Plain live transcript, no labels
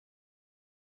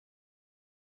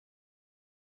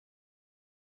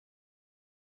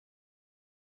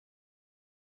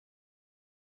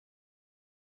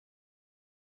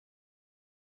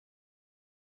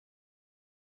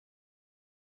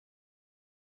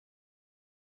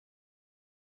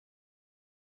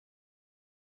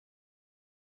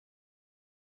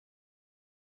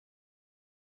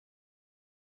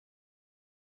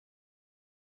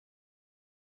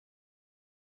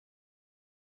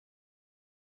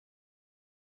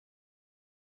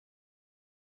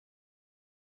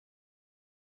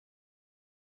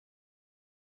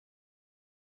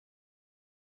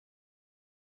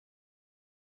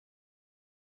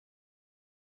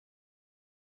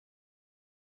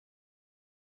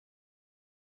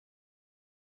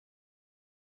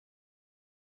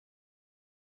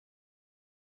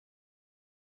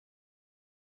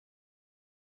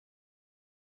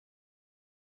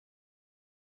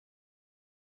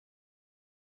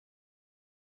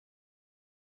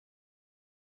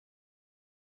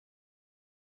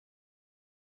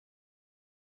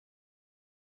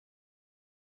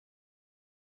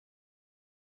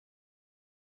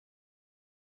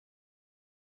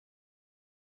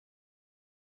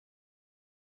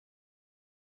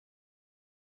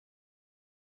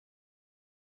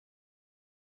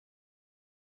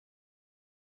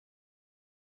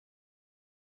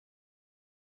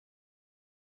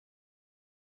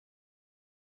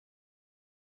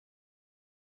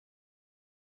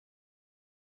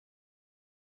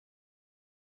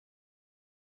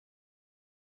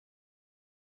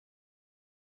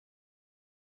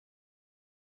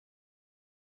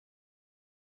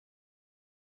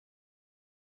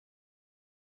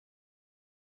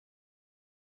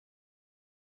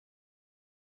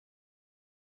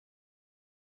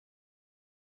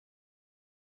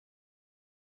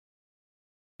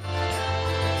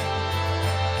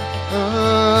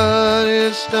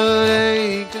Krishna,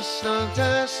 Hare Krishna,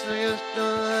 Krishna Krishna,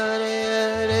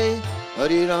 Hare Hare,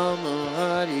 Hare Rama,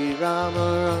 Rama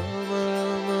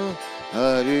Rama,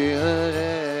 Hare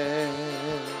Hare.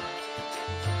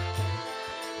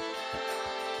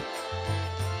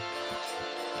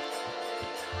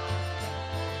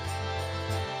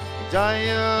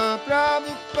 Jaya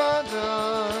Prabhupada,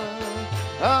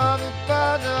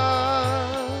 Prabhupada,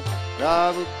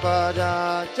 Prabhupada,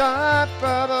 Jaya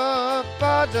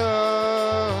Prabhupada.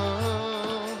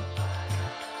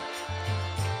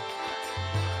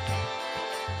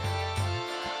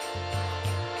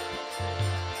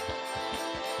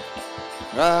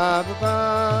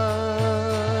 Prabhupada,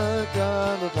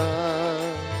 Prabhupada,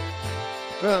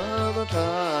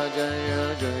 Prabhupada, Jaya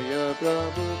Jaya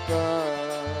Prabhupada.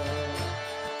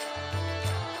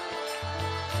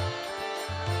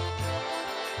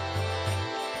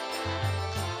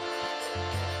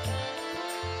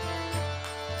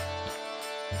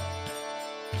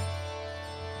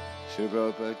 Shri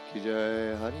Prabhupada ki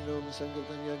jai, Harinam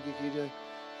Sankirtan Yagya ki jai,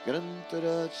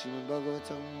 Grantara Srimad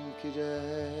Bhagavatam ki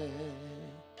jai.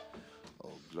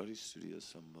 All glories to the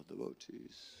assembled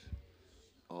devotees.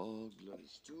 All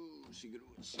glories to Sri Guru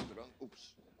Siddharang. Oops.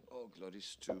 All glories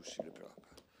to Sri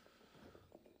Prabhupada.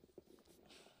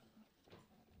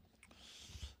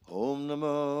 Om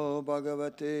Namo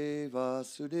Bhagavate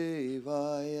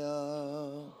Vasudevaya.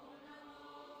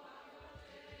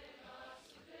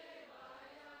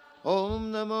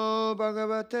 Om Namo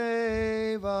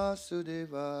Bhagavate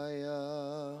Vasudevaya.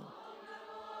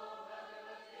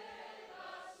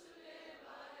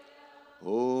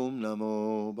 Om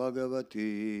Namo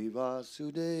Bhagavate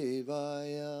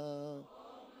Vasudevaya.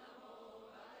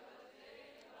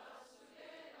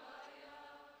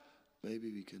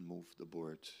 Maybe we can move the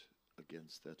board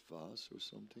against that vase or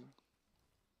something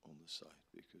on the side,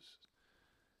 because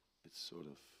it's sort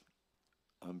of,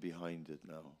 I'm behind it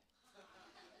now.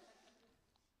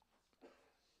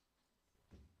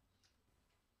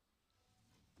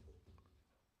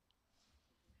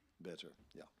 Better,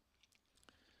 yeah.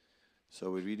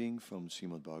 So we're reading from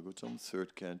Srimad Bhagavatam,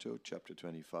 3rd Canto, Chapter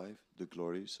 25, The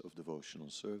Glories of Devotional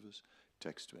Service,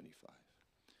 Text 25.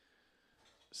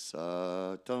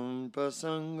 Satam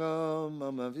prasangam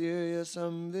mama virya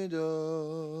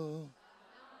samvido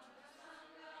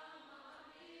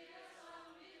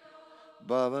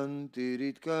bhavanti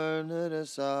ritkarna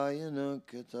rasayana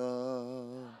kata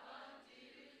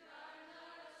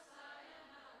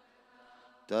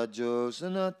tajo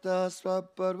sanata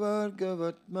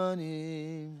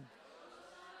svaparvargavatmani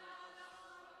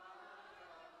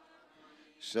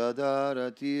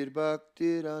Shadaratir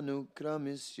bhaktir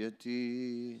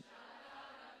anukramisyati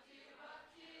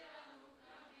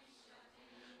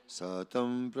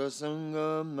Satam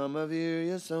prasangam mama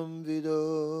virya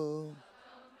samvido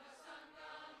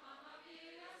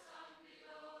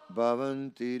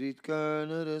Bhavanti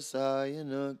ritkarna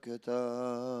rasayana kata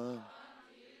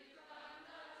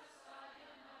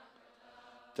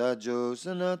Tajo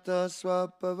sanata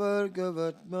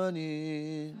svapavargavatmani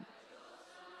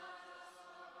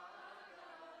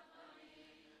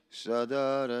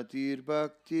Shradharatir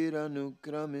bhaktir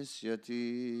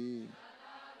anukramisyati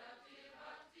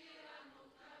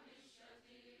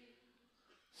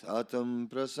Satam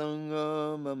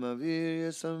prasangam mama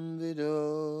virya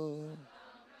samvido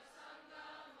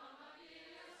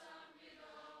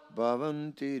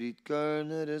Bhavanti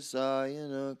ritkarna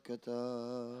rasayana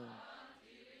kata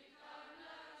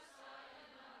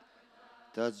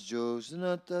Tajjo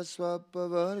sanata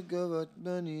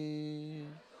svapavargavatmani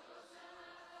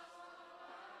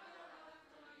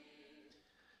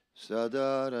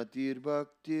Sadaratir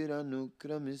bhaktir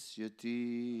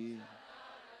anukramisyati.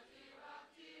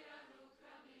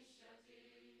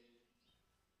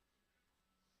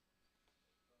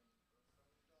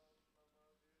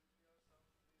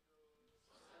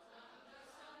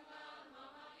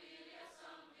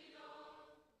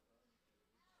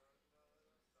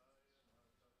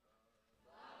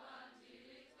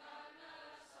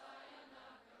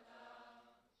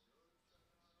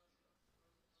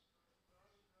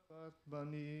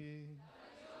 Bani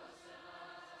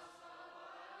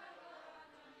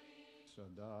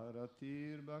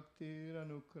Sadaratir Bhaktir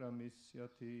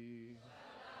Anukramisyati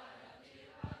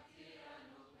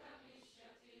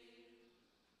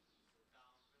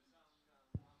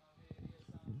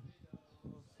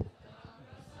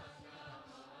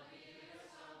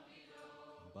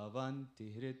Bhavanti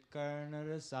Hritkarna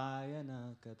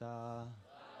Rasayana Kata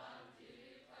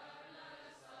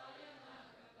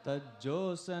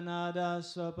Tajjo Sanada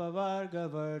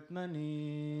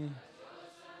Swapavargavartmani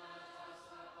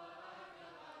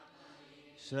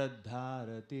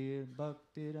Shraddharatir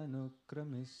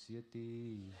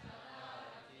bhaktiranukramisyati.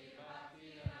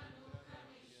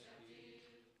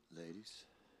 Ladies.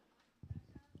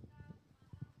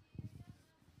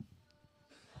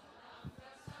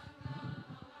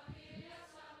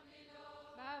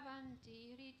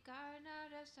 Bhavanti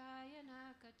Ritkarna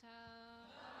Rasayana Kata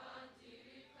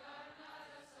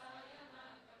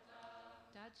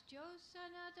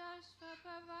Tatjosana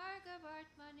Dasvapavarga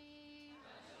Vartmani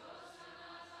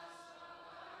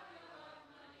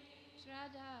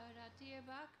Shraddharatir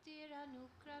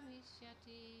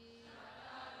Bhaktiranukramisyati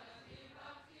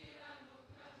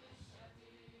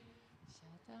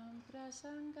Shatam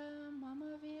Prasangam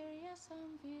Mama Virya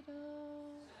Samvido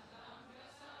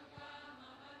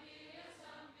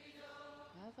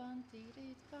Bhavanti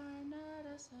Ritkarna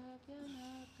Rasayana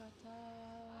Kata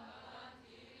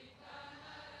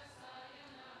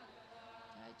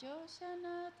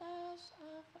Tajosana Das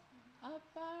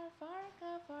Apar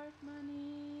Varga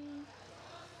Vartmani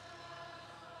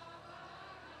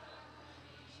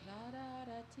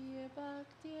Shraddharatir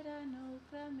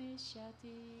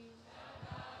Bhaktiranukramisyati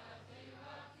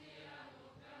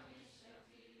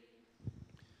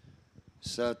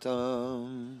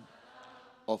Satam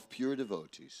of pure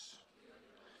devotees.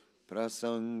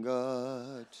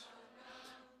 Prasangat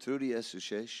through the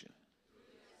association.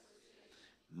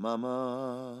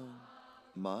 Mama,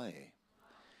 my.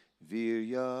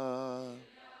 Virya,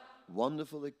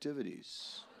 wonderful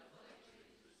activities.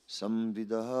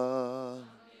 Samvidaha,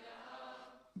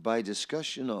 by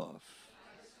discussion of.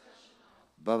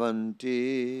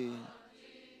 Bhavanti,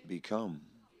 become.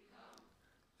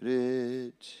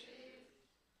 Rit,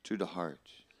 to the heart.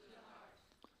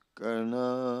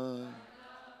 Karna,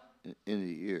 in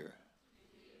the ear.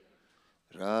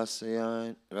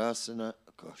 Rasana,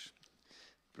 gosh,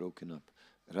 broken up.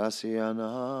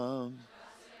 Rasayana,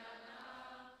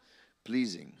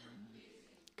 pleasing.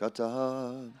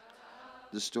 Kataha,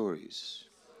 the stories.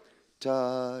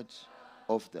 Tad,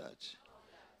 of that.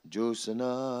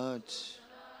 Josanat,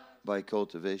 by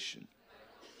cultivation.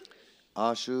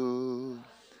 Ashu,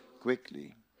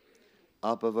 quickly.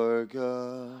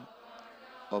 Apavarga,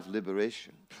 of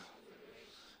liberation.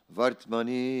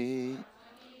 Vartmani,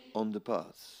 on the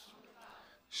path.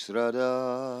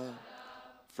 Shraddha,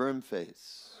 firm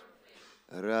faith.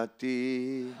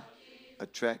 Rati,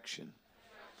 attraction.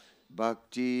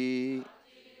 Bhakti,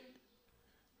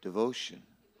 devotion.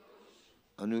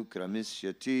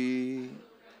 Anukramisyati,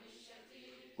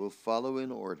 will follow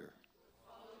in order.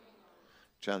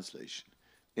 Translation.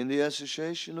 In the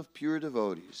association of pure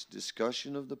devotees,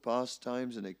 discussion of the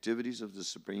pastimes and activities of the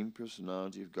Supreme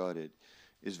Personality of Godhead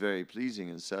is very pleasing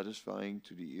and satisfying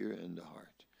to the ear and the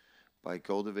heart. By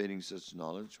cultivating such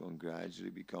knowledge, one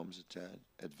gradually becomes a tad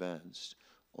advanced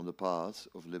on the path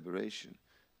of liberation,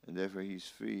 and therefore he is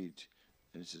freed,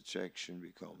 and his attraction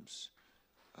becomes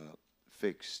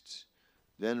fixed.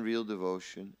 Then real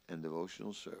devotion and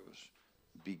devotional service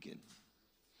begin.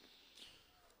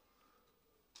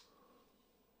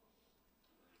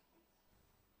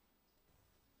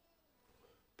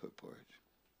 Purport.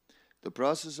 The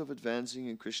process of advancing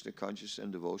in Krishna conscious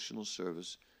and devotional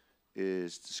service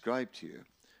is described here.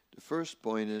 The first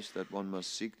point is that one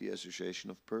must seek the association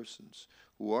of persons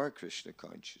who are Krishna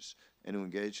conscious and who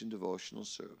engage in devotional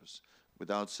service.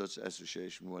 Without such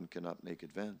association, one cannot make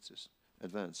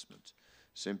advancement.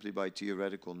 Simply by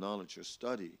theoretical knowledge or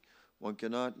study, one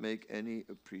cannot make any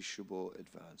appreciable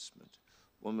advancement.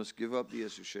 One must give up the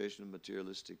association of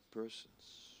materialistic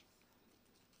persons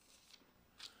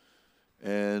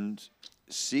and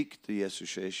seek the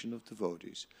association of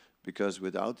devotees, because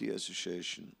without the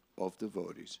association of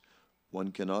devotees,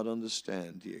 one cannot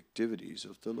understand the activities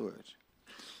of the Lord.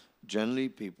 Generally,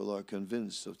 people are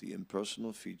convinced of the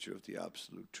impersonal feature of the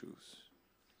Absolute Truth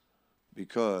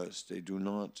because they do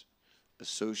not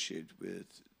associate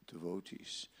with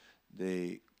devotees.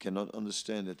 They cannot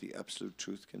understand that the Absolute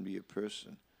Truth can be a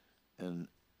person and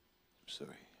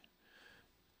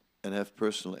have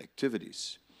personal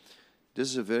activities. This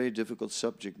is a very difficult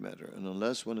subject matter, and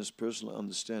unless one has personal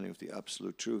understanding of the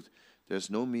Absolute Truth, there is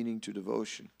no meaning to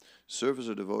devotion. Service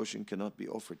or devotion cannot be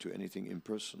offered to anything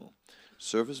impersonal.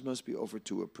 Service must be offered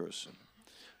to a person.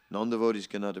 Non-devotees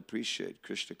cannot appreciate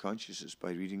Krishna consciousness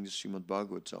by reading the Srimad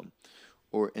Bhagavatam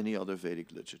or any other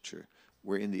Vedic literature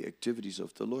wherein the activities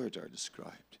of the Lord are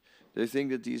described. They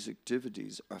think that these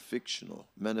activities are fictional,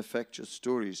 manufactured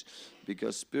stories,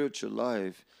 because spiritual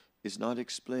life is not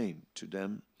explained to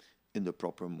them in the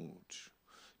proper mood.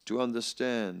 To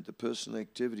understand the personal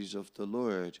activities of the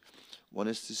Lord, one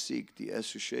is to seek the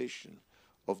association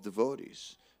of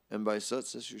devotees, and by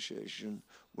such association,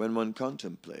 when one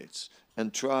contemplates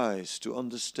and tries to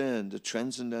understand the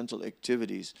transcendental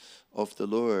activities of the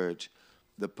Lord,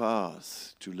 the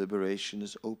path to liberation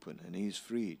is open and he is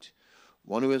freed.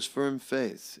 One who has firm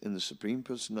faith in the Supreme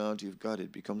Personality of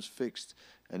Godhead becomes fixed,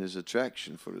 and his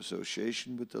attraction for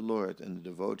association with the Lord and the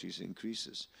devotees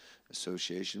increases.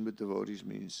 Association with devotees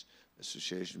means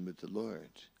association with the Lord.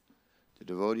 The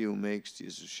devotee who makes the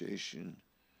association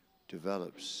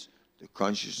develops the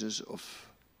consciousness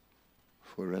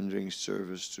for rendering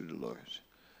service to the Lord.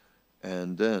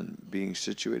 And then, being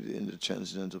situated in the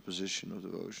transcendental position of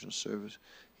devotional service,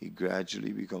 he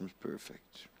gradually becomes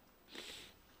perfect.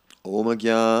 Om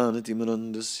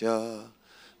Jnanatimirandasya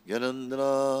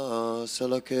Gyanandana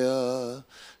Salakaya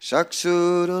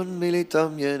Shaksurun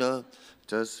Militam Yena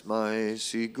Tasmai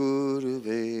Sri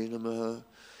Guruve Namaha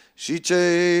Shri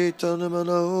Chaitanya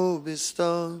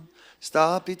Manobhistam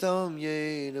Stapitam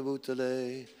Yena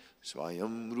Bhutale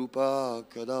Swayam Rupa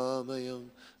Kadamayam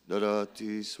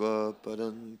Darati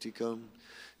Swapadantikam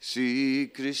Sri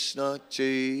Krishna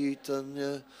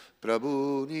Chaitanya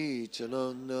Prabhu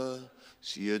Nityananda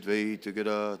Sri Advaita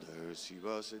Gadadhar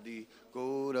Sivasadi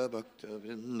Gaura Bhakta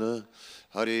Vrinda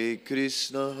Hare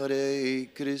Krishna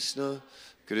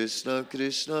Krishna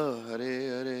Krishna Hare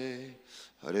Hare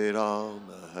Hare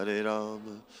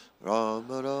Rama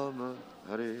Rama Rama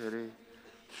Hare Hare.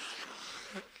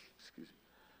 Excuse me.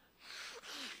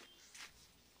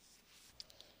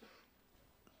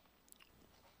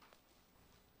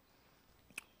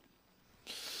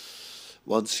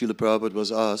 Once Srila Prabhupada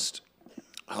was asked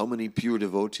how many pure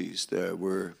devotees there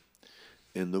were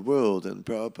in the world, and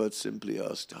Prabhupada simply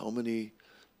asked, how many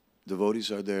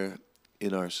devotees are there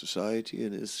in our society,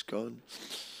 in ISKCON?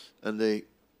 And they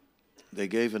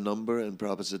gave a number, and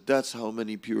Prabhupada said, that's how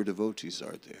many pure devotees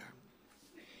are there.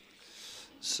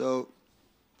 So,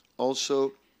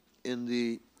 also in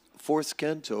the 4th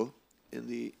canto, in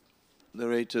the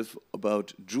narrative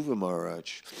about Dhruva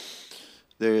Maharaj,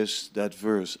 there's that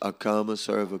verse, Akama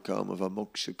Sarvakama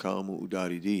Vamoksha Kama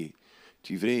Udaridi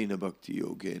Tivrena Bhakti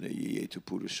Yogena Yeyetu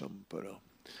Purusham Para.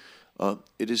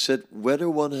 It is said, whether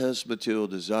one has material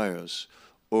desires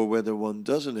or whether one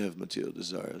doesn't have material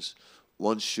desires,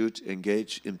 one should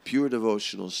engage in pure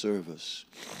devotional service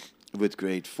with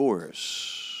great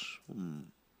force.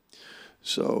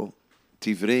 So,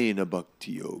 Tivrena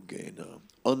Bhakti Yogena,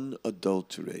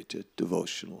 unadulterated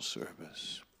devotional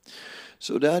service.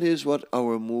 So that is what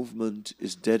our movement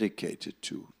is dedicated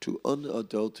to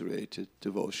unadulterated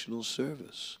devotional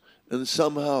service. And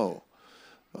somehow,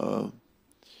 that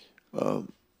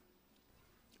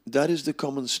is the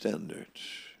common standard.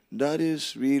 That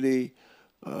is really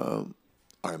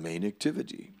our main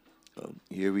activity.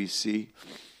 Here we see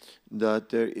that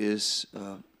there is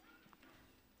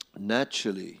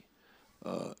naturally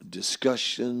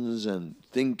discussions and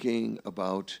thinking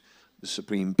about the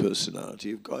Supreme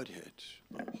Personality of Godhead.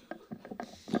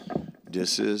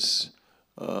 This is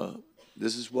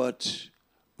what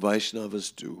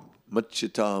Vaishnavas do.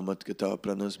 Matchita matkata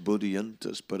pranas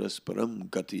bodhiyantas parasparam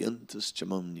gatiyantas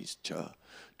chamam nischa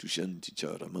tushanti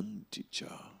cha ramanti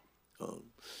cha.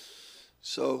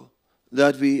 So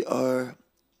that we are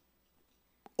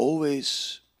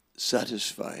always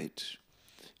satisfied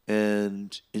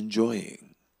and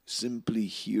enjoying simply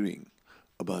hearing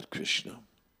about Krishna.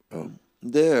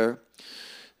 There,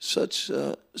 such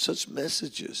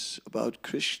messages about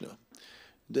Krishna,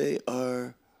 they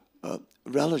are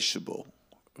relishable.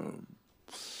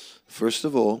 First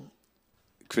of all,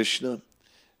 Krishna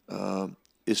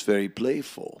is very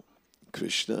playful.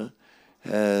 Krishna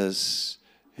has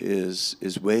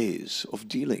his ways of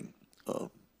dealing.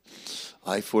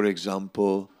 For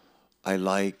example, I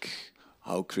like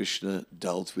how Krishna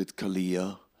dealt with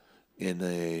Kaliya in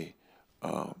a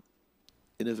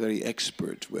very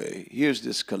expert way. Here's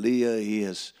this Kaliya, he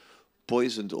has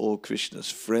poisoned all Krishna's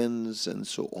friends and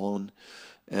so on.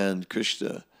 And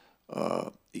Krishna,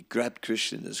 he grabbed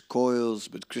Krishna in his coils,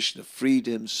 but Krishna freed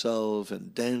himself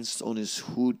and danced on his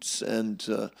hoots. And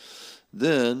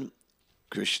then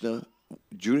Krishna,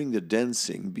 during the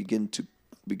dancing,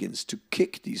 begins to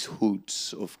kick these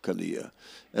hoots of Kaliya,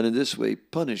 and in this way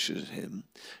punishes him.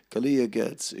 Kaliya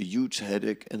gets a huge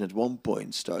headache and at one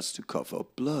point starts to cough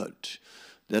up blood.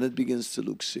 Then it begins to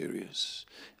look serious.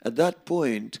 At that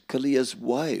point, Kaliya's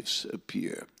wives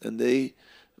appear and they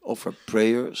offer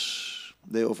prayers.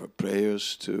 They offer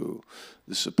prayers to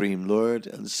the Supreme Lord,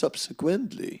 and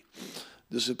subsequently,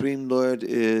 the Supreme Lord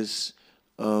is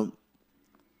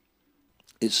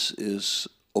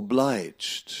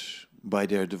obliged by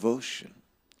their devotion,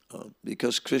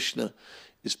 because Krishna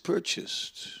is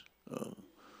purchased.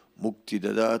 Mukti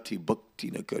dadati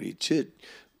bhakti nakarichit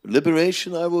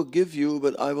liberation I will give you,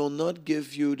 but I will not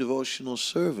give you devotional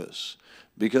service,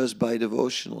 because by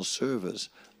devotional service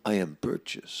I am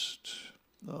purchased.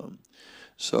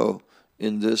 So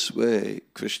in this way,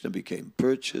 Krishna became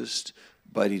purchased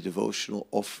by the devotional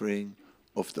offering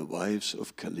of the wives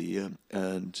of Kaliya,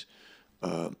 and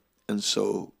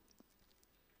so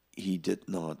he did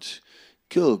not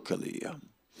kill Kaliya.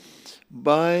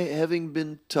 By having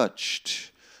been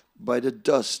touched by the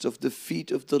dust of the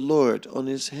feet of the Lord on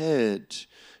his head,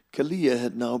 Kaliya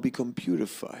had now become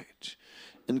purified.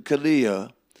 And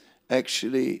Kaliya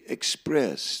actually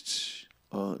expressed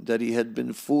that he had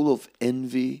been full of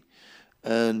envy,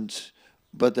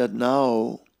 but that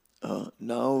now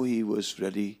he was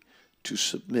ready to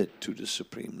submit to the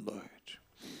Supreme Lord.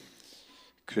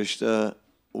 Krishna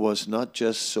was not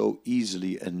just so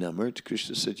easily enamored.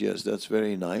 Krishna said, yes, that's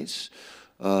very nice,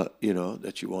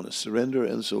 that you want to surrender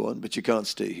and so on, but you can't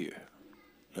stay here,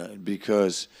 right?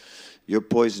 Because you're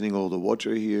poisoning all the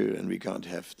water here and we can't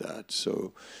have that.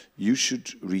 So you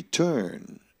should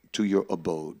return to your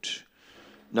abode.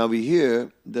 Now we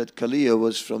hear that Kaliya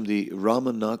was from the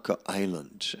Ramanaka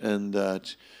island, and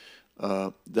that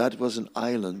was an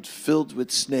island filled with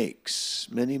snakes,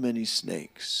 many, many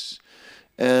snakes.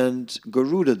 And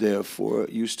Garuda, therefore,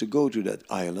 used to go to that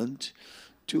island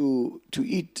to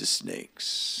eat the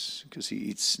snakes, because he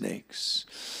eats snakes.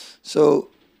 So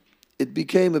it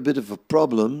became a bit of a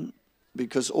problem,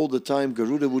 because all the time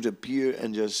Garuda would appear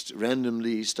and just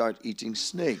randomly start eating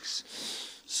snakes.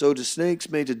 So the snakes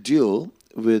made a deal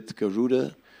with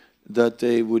Garuda that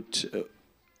they would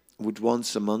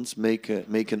once a month make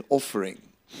an offering,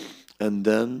 and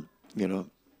then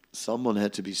someone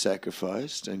had to be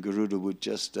sacrificed, and Garuda would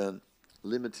just then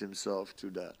limit himself to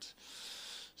that.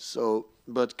 So,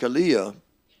 but Kaliya,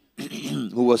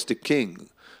 who was the king,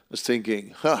 was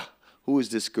thinking, who is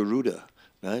this Garuda?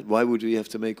 Right? Why would we have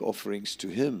to make offerings to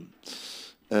him?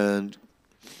 And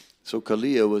so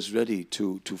Kaliya was ready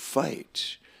to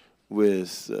fight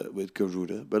with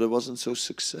Garuda, but it wasn't so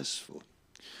successful.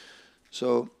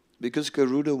 So, because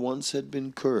Garuda once had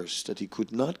been cursed that he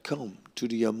could not come to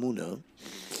the Yamuna,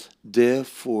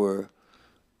 therefore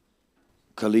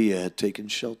Kaliya had taken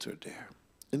shelter there.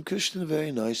 And Krishna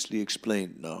very nicely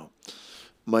explained now,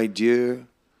 my dear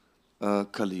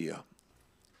Kaliya,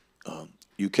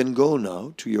 you can go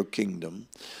now to your kingdom,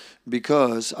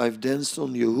 because I've danced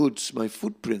on your hoods, my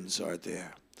footprints are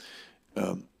there.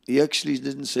 He actually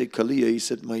didn't say Kaliya, he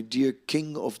said, my dear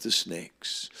king of the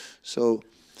snakes. So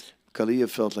Kaliya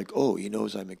felt like, oh, he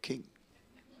knows I'm a king.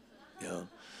 Yeah.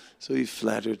 So he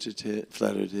flattered him,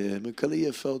 and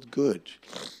Kaliya felt good.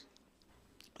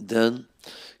 Then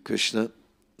Krishna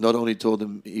not only told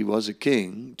him he was a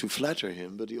king to flatter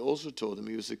him, but he also told him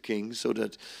he was a king so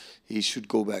that he should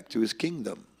go back to his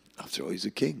kingdom. After all, he's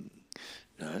a king.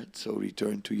 Right? So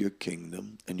return to your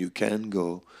kingdom, and you can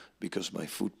go, because my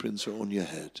footprints are on your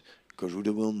head.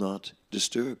 Garuda will not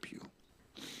disturb you.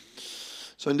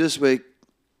 So in this way,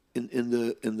 in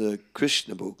the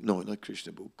Krishna book, no, not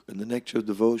Krishna book, in the Nectar of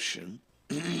Devotion,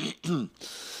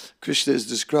 Krishna is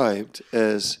described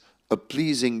as a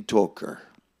pleasing talker.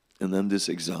 And then this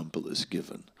example is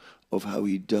given of how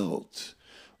he dealt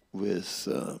with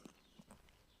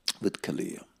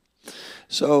Kaliya.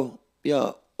 So,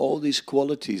 yeah, all these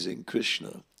qualities in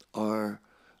Krishna are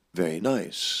very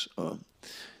nice.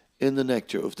 In the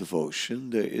Nectar of Devotion,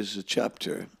 there is a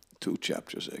chapter, 2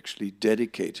 chapters actually,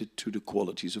 dedicated to the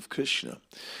qualities of Krishna.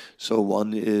 So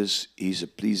one is, he's a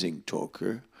pleasing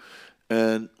talker,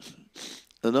 and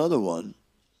another one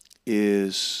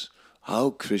is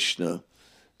how Krishna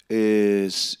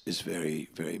is very,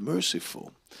 very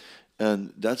merciful.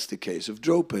 And that's the case of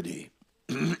Draupadi.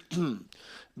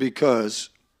 Because,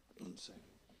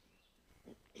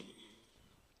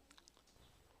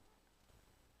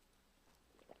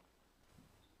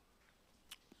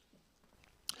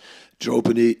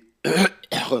 Draupadi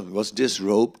was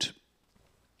disrobed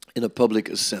in a public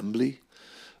assembly.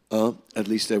 At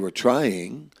least they were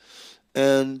trying.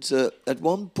 And at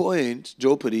one point,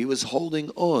 Draupadi was holding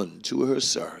on to her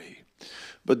sari.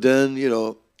 But then,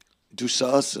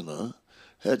 Dusasana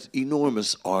had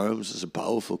enormous arms as a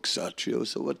powerful kshatriya,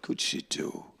 so what could she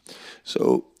do?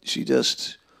 So she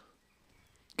just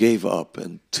gave up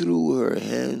and threw her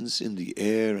hands in the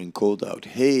air and called out,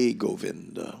 "Hey,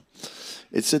 Govinda."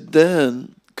 It said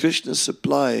then Krishna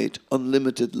supplied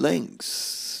unlimited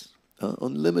lengths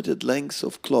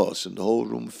of cloth, and the whole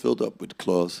room filled up with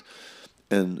cloth,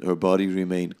 and her body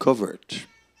remained covered.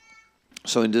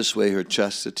 So in this way her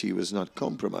chastity was not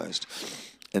compromised,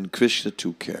 and Krishna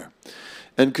took care.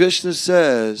 And Krishna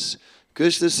says,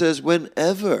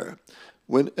 whenever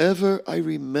I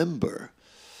remember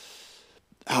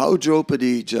how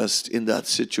Draupadi just in that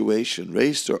situation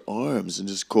raised her arms and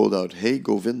just called out, "Hey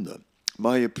Govinda,"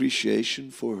 my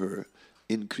appreciation for her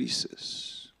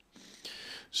increases.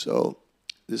 So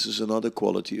this is another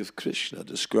quality of Krishna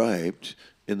described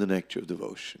in the Nectar of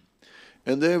Devotion.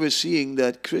 And there we're seeing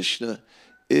that Krishna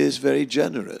is very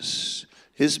generous.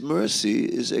 His mercy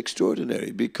is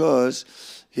extraordinary because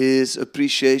his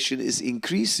appreciation is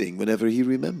increasing whenever he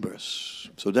remembers.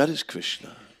 So that is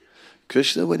Krishna.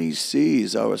 Krishna, when he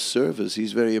sees our service,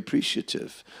 he's very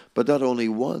appreciative. But not only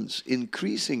once,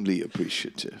 increasingly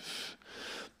appreciative.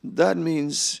 That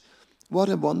means what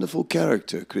a wonderful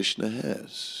character Krishna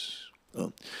has.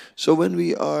 So when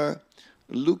we are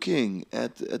looking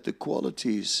at the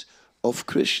qualities of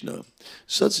Krishna,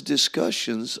 such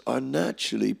discussions are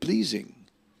naturally pleasing,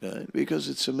 right? Because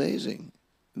it's amazing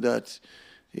that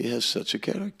he has such a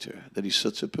character, that he's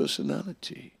such a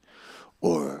personality.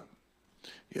 Or,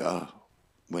 yeah,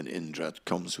 when Indra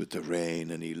comes with the rain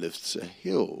and he lifts a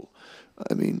hill,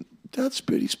 I mean, that's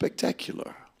pretty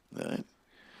spectacular, right?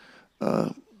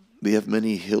 We have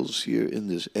many hills here in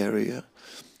this area,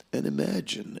 and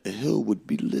imagine a hill would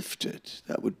be lifted.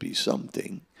 That would be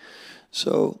something.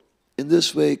 So, in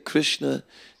this way, Krishna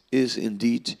is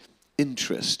indeed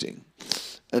interesting.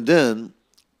 And then,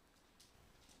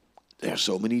 there are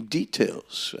so many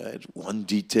details, right? One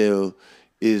detail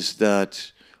is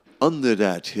that under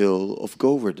that hill of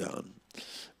Govardhan,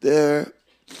 that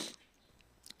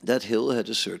hill had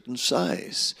a certain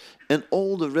size. And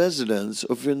all the residents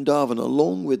of Vrindavan,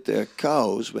 along with their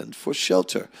cows, went for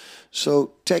shelter.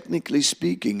 So, technically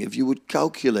speaking, if you would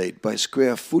calculate by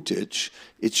square footage,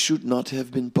 it should not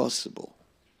have been possible.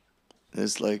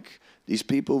 It's like these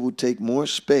people would take more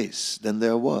space than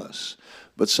there was.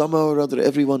 But somehow or other,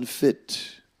 everyone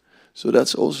fit. So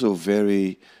that's also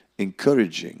very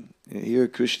encouraging. Here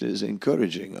Krishna is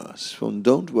encouraging us from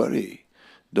don't worry.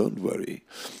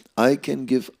 I can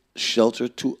give shelter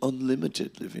to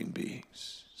unlimited living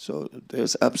beings. So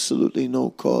there's absolutely no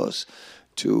cause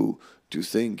to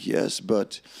think, yes,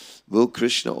 but will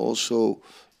Krishna also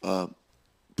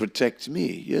protect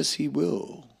me? Yes, he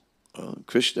will.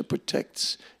 Krishna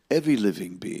protects every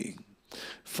living being.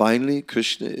 Finally,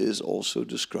 Krishna is also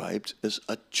described as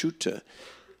Achyuta.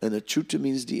 And Achyuta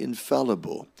means the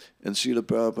infallible. And Srila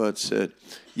Prabhupada said,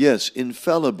 yes,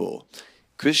 infallible.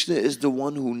 Krishna is the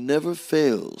one who never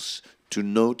fails to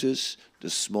notice the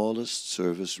smallest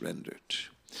service rendered.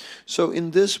 So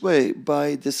in this way,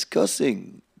 by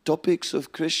discussing topics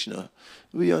of Krishna,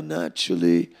 we are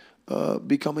naturally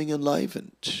becoming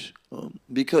enlivened.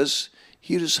 Because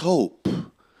here is hope.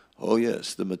 Oh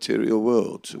yes, the material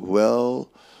world. Well,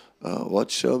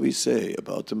 what shall we say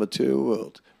about the material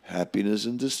world? Happiness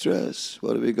and distress.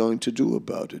 What are we going to do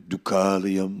about it?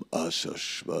 Dukkalayam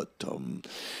asashvatam.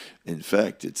 In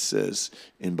fact, it says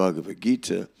in Bhagavad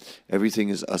Gita, everything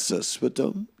is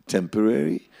asasvatam,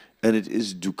 temporary, and it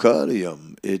is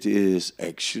dukkalayam. It is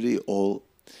actually all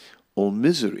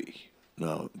misery.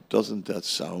 Now, doesn't that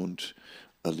sound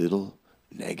a little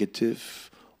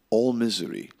negative? All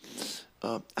misery.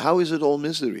 How is it all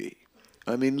misery?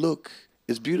 I mean, look,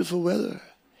 it's beautiful weather.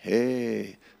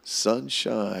 Hey,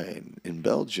 sunshine in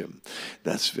Belgium.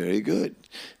 That's very good,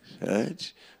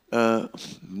 right?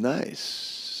 Nice.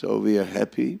 So we are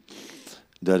happy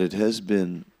that it has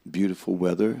been beautiful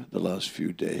weather the last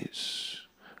few days.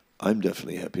 I'm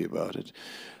definitely happy about it.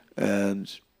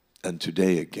 And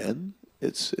today again,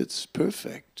 it's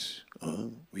perfect.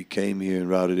 We came here in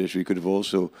Rowdidish. We could have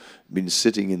also been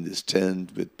sitting in this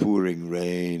tent with pouring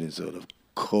rain and sort of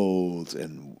cold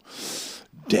and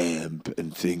damp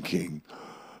and thinking,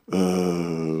 I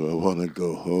want to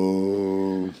go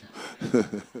home.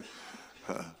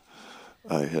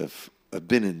 I've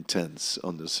been in tents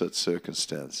under such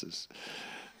circumstances.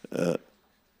 But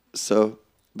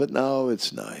now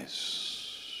it's nice.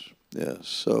 Yeah,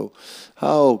 so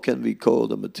how can we call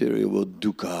the material world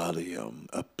dukkalayam,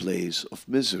 a place of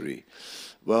misery?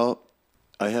 Well,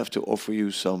 I have to offer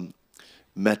you some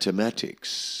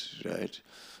mathematics, right?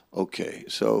 Okay,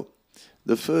 so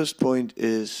the first point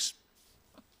is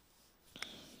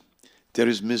there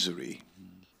is misery.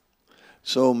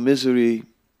 So misery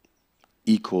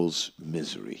equals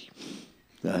misery,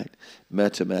 right?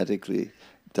 Mathematically,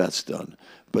 that's done.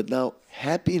 But now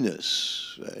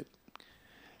happiness, right?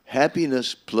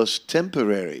 Happiness plus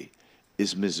temporary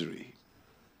is misery.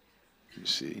 You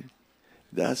see?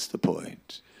 That's the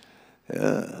point.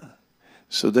 Yeah.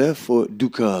 So therefore,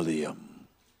 dukkalayam.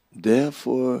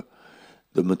 Therefore,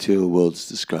 the material world is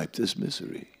described as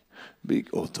misery.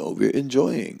 Although we're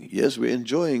enjoying. Yes, we're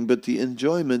enjoying, but the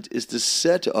enjoyment is the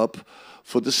setup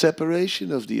for the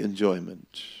separation of the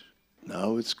enjoyment.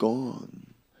 Now it's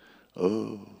gone.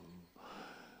 Oh,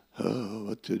 oh,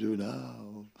 what to do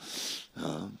now?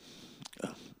 Um,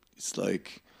 it's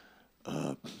like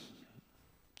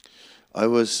I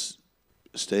was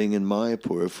staying in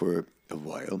Mayapur for a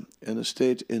while, and I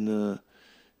stayed in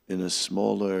a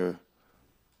smaller,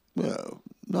 well,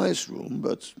 nice room,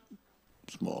 but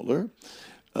smaller.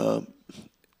 Um,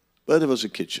 but there was a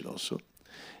kitchen also,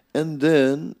 and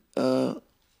then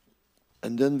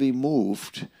we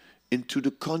moved into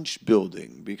the Conch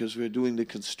building because we're doing the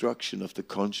construction of the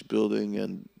Conch building,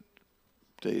 and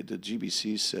the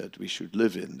GBC said we should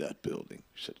live in that building.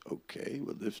 We said, okay,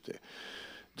 we'll live there.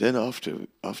 Then after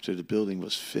the building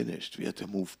was finished, we had to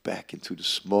move back into the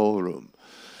small room.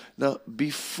 Now,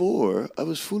 before, I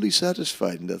was fully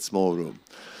satisfied in that small room.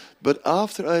 But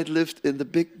after I had lived in the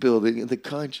big building, in the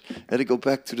Conch, I had to go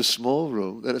back to the small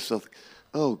room, then I felt,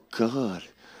 oh God,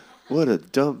 what a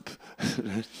dump.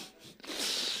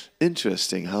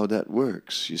 Interesting how that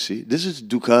works, you see. This is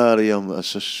Dukkhariyam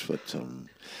Asashvatam.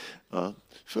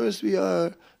 First we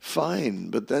are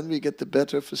fine, but then we get the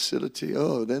better facility.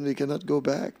 Oh, then we cannot go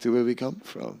back to where we come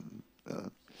from.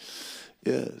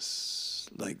 Yes,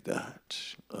 like that.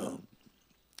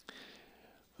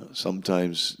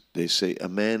 Sometimes they say a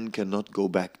man cannot go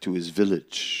back to his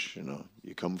village. You know,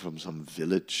 you come from some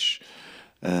village,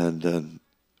 and then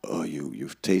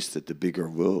you've tasted the bigger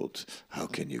world. How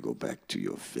can you go back to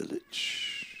your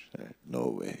village? No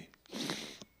way.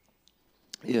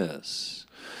 Yes.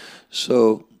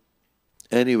 So,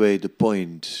 anyway, the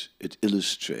point, it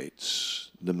illustrates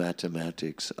the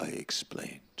mathematics I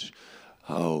explained.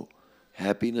 How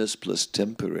happiness plus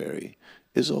temporary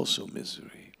is also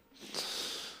misery.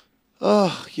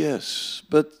 Ah, yes.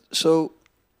 But so,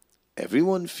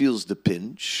 everyone feels the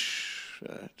pinch,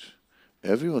 right?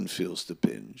 Everyone feels the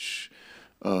pinch.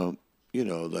 You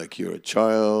know, like you're a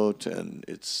child and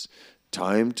it's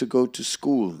time to go to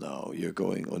school now. You're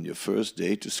going on your first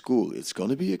day to school. It's going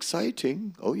to be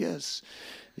exciting. Oh, yes.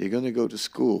 You're going to go to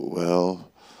school.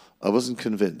 Well, I wasn't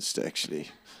convinced, actually,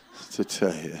 to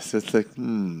tell you. It's like,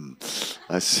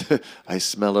 I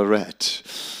smell a rat.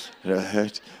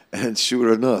 Right? And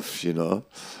sure enough, you know,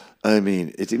 I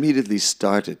mean, it immediately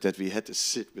started that we had to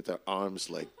sit with our arms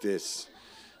like this.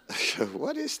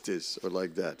 What is this? Or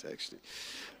like that, actually.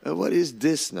 What is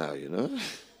this now, you know?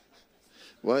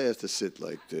 Why have to sit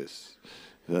like this?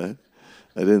 Right?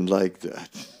 I didn't like that.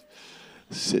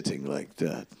 Sitting like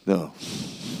that. No.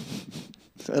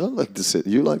 I don't like to sit.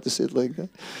 You like to sit like that?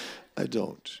 I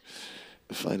don't.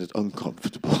 I find it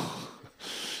uncomfortable.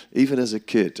 Even as a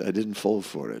kid, I didn't fall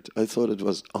for it. I thought it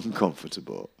was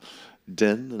uncomfortable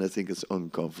then, and I think it's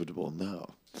uncomfortable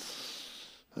now.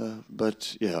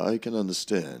 But yeah, I can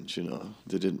understand, you know.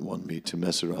 They didn't want me to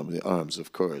mess around with the arms,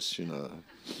 of course, you know.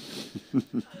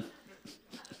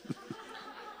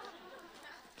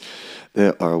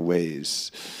 There are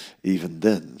ways, even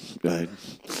then, right?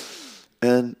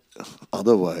 And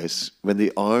otherwise, when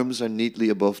the arms are neatly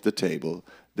above the table,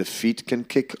 the feet can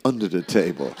kick under the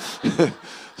table.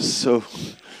 So,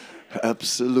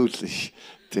 absolutely,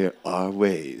 there are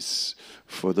ways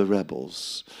for the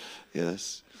rebels,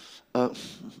 yes.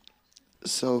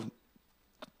 So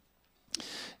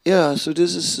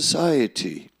this is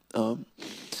society.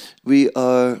 We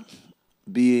are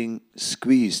being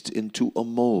squeezed into a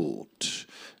mold.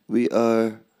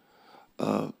 We're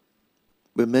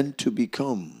meant to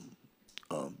become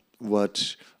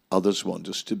what others want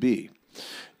us to be.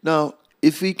 Now,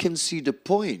 if we can see the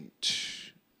point,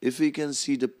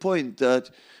 that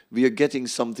we are getting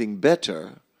something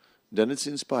better, then it's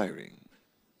inspiring.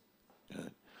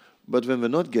 But when we're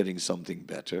not getting something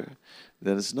better,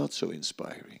 then it's not so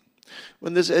inspiring.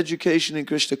 When there's education in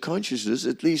Krishna consciousness,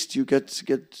 at least you get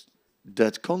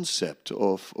that concept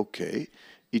of, okay,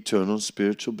 eternal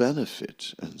spiritual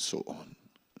benefit, and so on.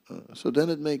 So then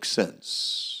it makes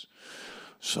sense.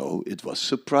 So it was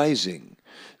surprising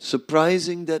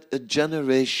that a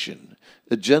generation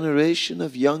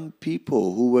of young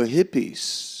people who were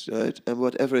hippies, right? And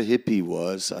whatever hippie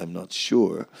was, I'm not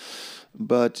sure,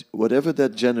 but whatever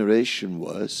that generation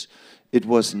was, it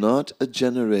was not a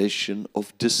generation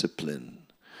of discipline.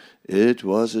 It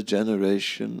was a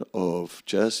generation of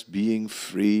just being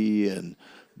free and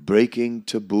breaking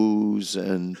taboos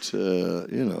and,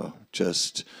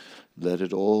 just let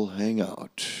it all hang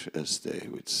out, as they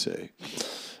would say.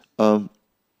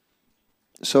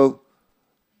 So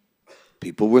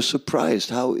people were surprised.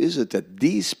 How is it that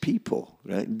these people,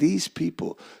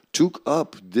 took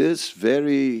up this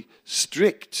very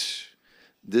strict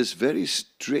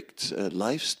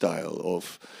lifestyle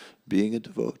of being a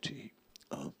devotee?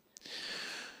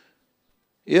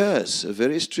 Yes, a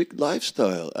very strict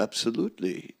lifestyle,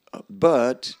 absolutely.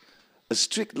 But a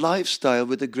strict lifestyle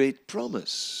with a great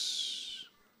promise.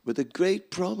 With a great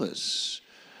promise.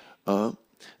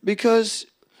 Because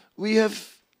we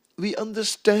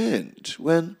understand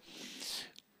when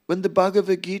the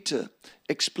Bhagavad Gita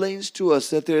explains to us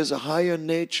that there is a higher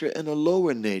nature and a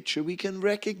lower nature, we can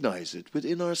recognize it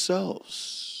within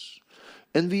ourselves.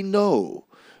 And we know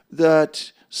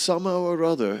that somehow or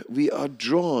other we are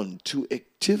drawn to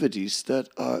activities that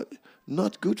are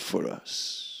not good for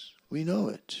us. We know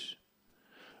it.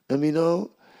 And we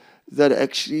know that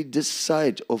actually this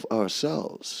side of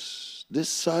ourselves, this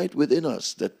side within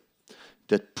us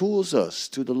that pulls us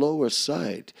to the lower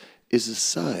side, is a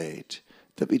side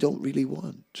that we don't really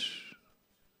want.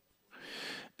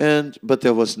 But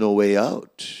there was no way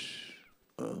out.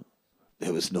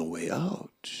 There was no way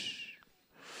out.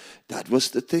 That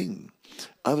was the thing.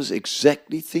 I was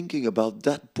exactly thinking about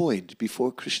that point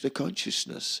before Krishna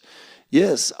consciousness.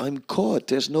 Yes, I'm caught.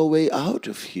 There's no way out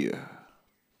of here.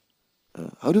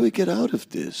 How do we get out of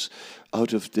this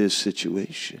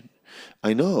situation?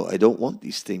 I know I don't want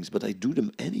these things, but I do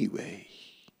them anyway.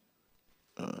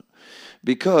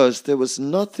 Because there was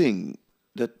nothing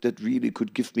that really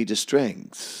could give me the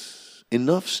strength,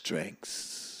 enough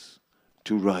strength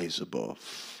to rise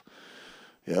above.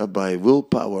 Yeah, by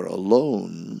willpower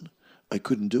alone, I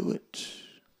couldn't do it.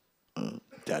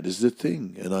 That is the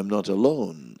thing, and I'm not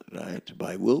alone, right?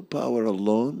 By willpower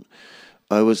alone,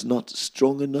 I was not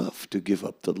strong enough to give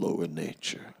up the lower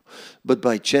nature. But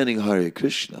by chanting Hare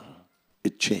Krishna,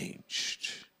 it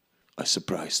changed. I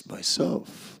surprised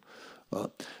myself.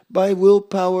 By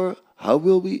willpower, how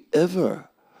will we ever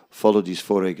follow these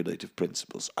four regulative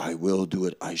principles? I will do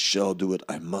it, I shall do it,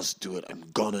 I must do it,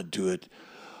 I'm gonna do it.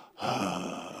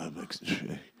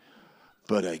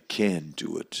 But I can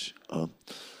do it.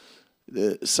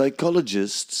 The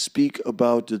psychologists speak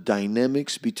about the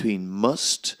dynamics between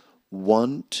must,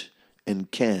 want, and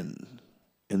can.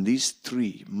 And these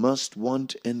three, must,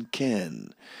 want, and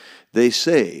can, they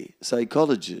say,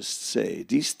 psychologists say,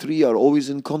 these three are always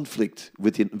in conflict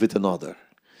with another.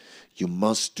 You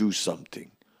must do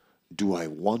something. Do I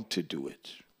want to do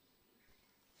it?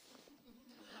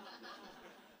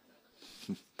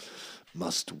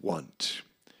 Must want.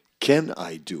 Can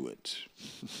I do it?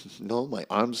 No, my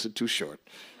arms are too short.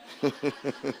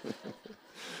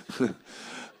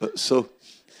 So,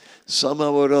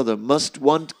 somehow or other, must,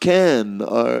 want, can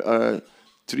are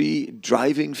three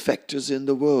driving factors in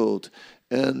the world.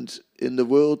 And in the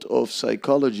world of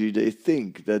psychology, they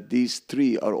think that these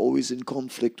three are always in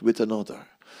conflict with another.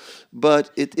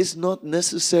 But it is not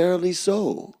necessarily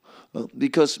so.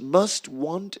 Because must,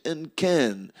 want, and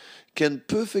can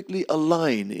perfectly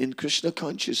align in Krishna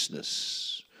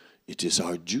consciousness. It is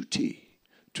our duty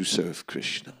to serve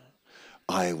Krishna.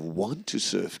 I want to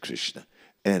serve Krishna,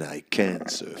 and I can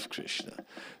serve Krishna.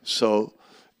 So,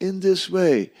 in this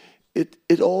way,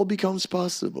 it all becomes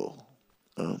possible.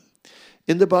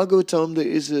 In the Bhagavatam, there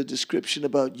is a description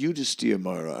about Yudhisthira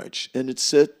Maharaj, and it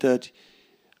said that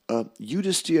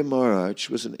Yudhisthira Maharaj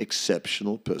was an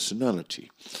exceptional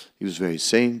personality. He was very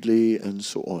saintly and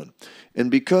so on. And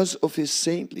because of his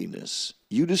saintliness,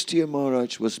 Yudhisthira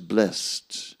Maharaj was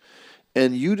blessed.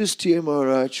 And Yudhisthira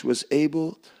Maharaj was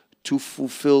able to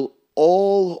fulfill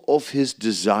all of his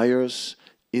desires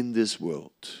in this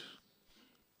world.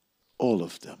 All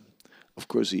of them. Of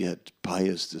course, he had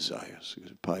pious desires. He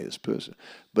was a pious person.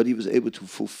 But he was able to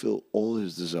fulfill all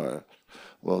his desires.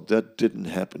 Well, that didn't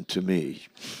happen to me.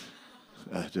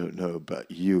 I don't know about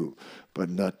you, but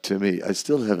not to me. I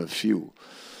still have a few.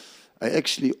 I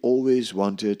actually always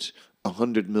wanted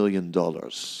 $100 million.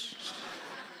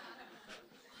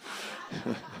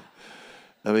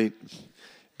 I mean,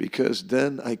 because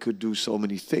then I could do so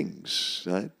many things,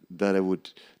 right, that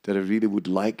I really would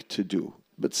like to do.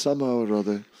 But somehow or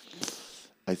other,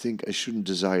 I think I shouldn't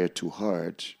desire too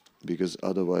hard, because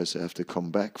otherwise I have to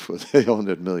come back for the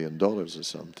 $100 million or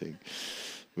something,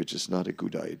 which is not a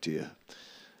good idea.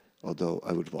 Although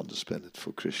I would want to spend it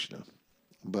for Krishna.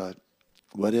 But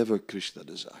whatever Krishna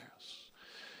desires.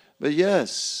 But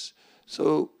yes,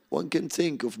 so one can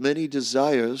think of many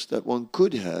desires that one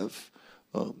could have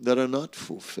that are not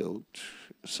fulfilled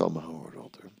somehow or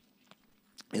other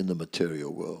in the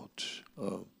material world.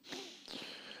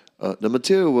 The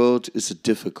material world is a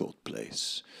difficult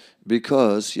place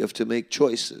because you have to make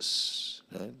choices.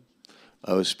 Right?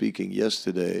 I was speaking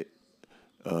yesterday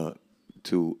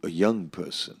to a young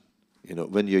person. You know,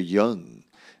 when you're young,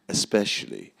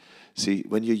 especially. See,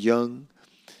 when you're young,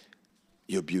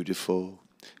 you're beautiful.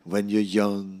 When you're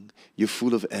young, you're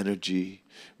full of energy.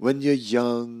 When you're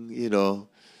young, you know,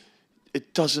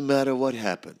 it doesn't matter what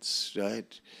happens,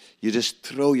 right? You just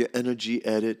throw your energy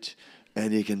at it,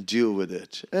 and you can deal with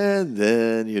it. And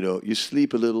then, you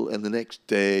sleep a little, and the next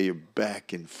day you're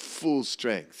back in full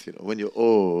strength. When you're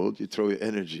old, you throw your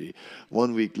energy.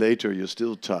 1 week later, you're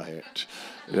still tired,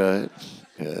 right?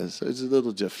 Yeah, so it's a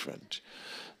little different.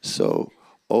 So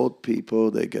old people,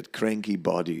 they get cranky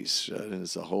bodies, right? And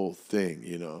it's a whole thing,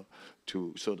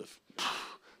 to sort of,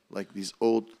 like these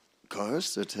old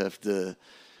cars that have the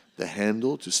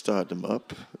handle to start them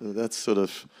up. That's sort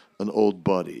of an old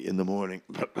body in the morning.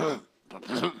 Yeah.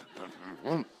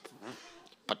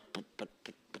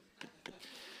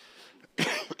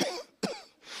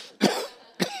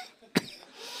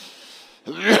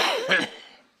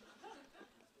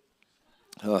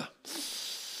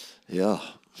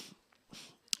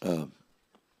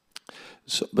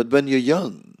 But when you're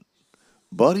young,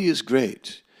 body is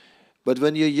great. But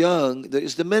when you're young, there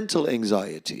is the mental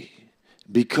anxiety.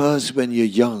 Because when you're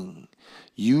young,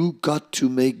 you got to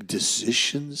make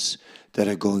decisions that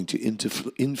are going to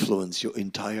influence your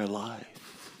entire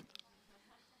life.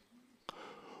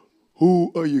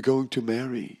 Who are you going to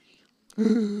marry?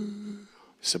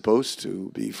 Supposed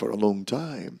to be for a long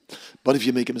time. But if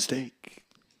you make a mistake,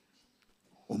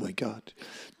 oh my God,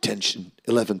 tension,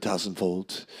 11,000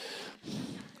 volt,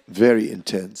 very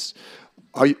intense.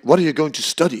 What are you going to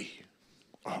study?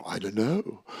 Oh, I don't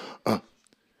know.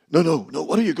 No,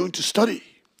 what are you going to study?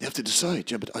 You have to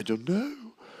decide. Yeah, but I don't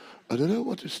know. I don't know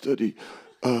what to study.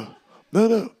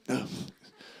 No.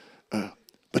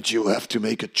 But you have to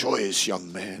make a choice,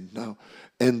 young man, now.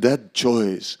 And that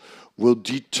choice will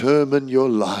determine your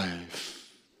life.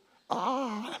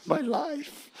 My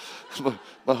life.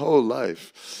 My whole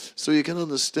life. So you can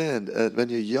understand when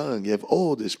you're young, you have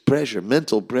all this pressure,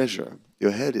 mental pressure.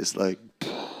 Your head is like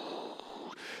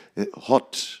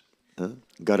hot.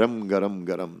 Garam, garam,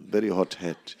 garam. Very hot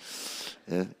head.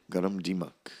 Garam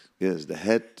dimak. Yes, the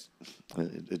head,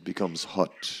 it becomes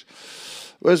hot.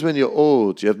 Whereas when you're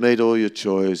old, you have made all your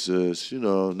choices,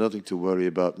 nothing to worry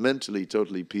about. Mentally,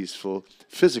 totally peaceful.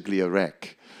 Physically, a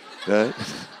wreck. Right?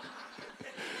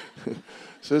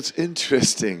 So it's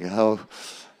interesting how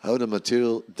the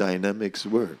material dynamics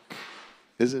work,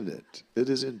 isn't it? It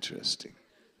is interesting.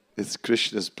 It's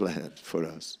Krishna's plan for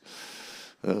us.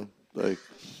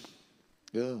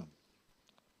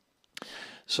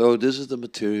 So this is the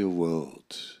material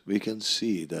world. We can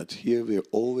see that here we're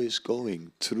always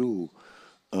going through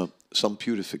some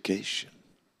purification.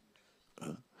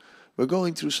 We're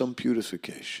going through some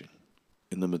purification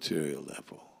in the material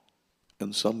level.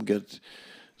 And some get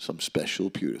some special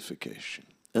purification.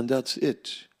 And that's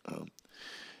it.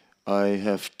 I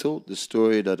have told the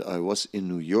story that I was in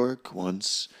New York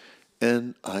once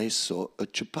and I saw a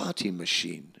chapati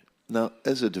machine. Now,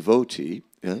 as a devotee,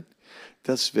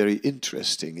 that's very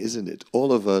interesting, isn't it?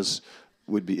 All of us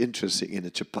would be interested in a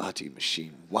chapati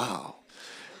machine. Wow.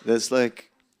 That's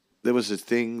like, there was a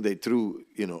thing they threw,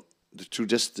 threw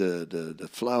just the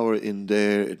flour in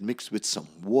there. It mixed with some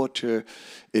water.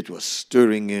 It was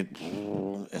stirring it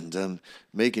and then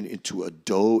making it into a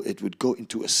dough. It would go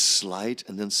into a slide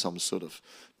and then some sort of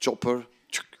chopper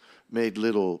made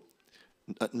little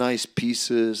nice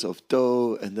pieces of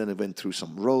dough, and then it went through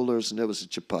some rollers, and there was a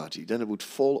chapati. Then it would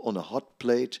fall on a hot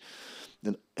plate,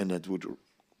 and it would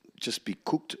just be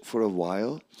cooked for a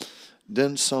while.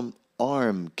 Then some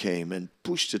arm came and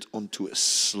pushed it onto a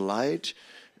slide.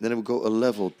 Then it would go a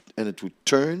level, and it would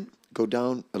go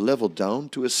down a level down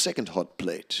to a second hot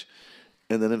plate.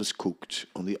 And then it was cooked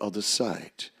on the other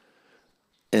side.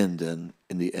 And then,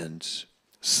 in the end,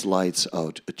 slides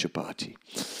out a chapati.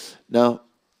 Now,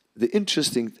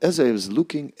 as I was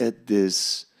looking at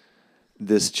this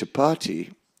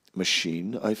chapati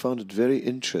machine, I found it very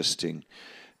interesting.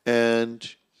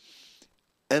 And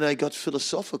I got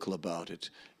philosophical about it.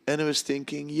 And I was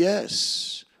thinking,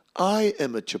 yes, I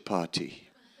am a chapati.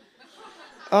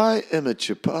 I am a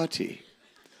chapati.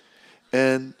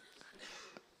 And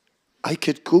I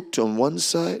get cooked on one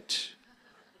side,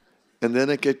 and then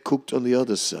I get cooked on the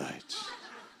other side.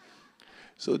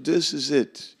 So this is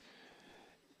it.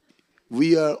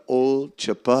 We are all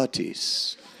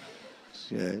chapatis,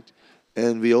 right?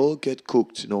 And we all get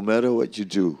cooked no matter what you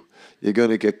do. You're going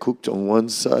to get cooked on one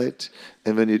side,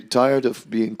 and when you're tired of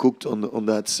being cooked on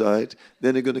that side,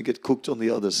 then you're going to get cooked on the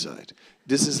other side.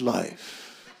 This is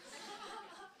life.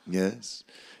 Yes,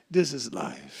 this is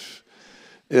life.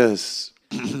 Yes,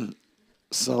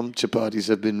 some chapatis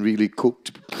have been really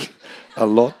cooked a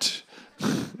lot,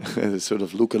 and they sort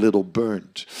of look a little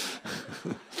burnt.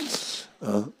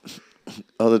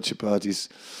 Other chapatis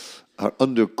are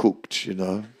undercooked,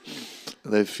 and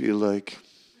they feel like,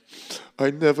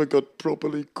 I never got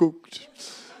properly cooked.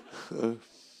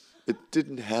 It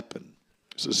didn't happen.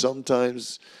 So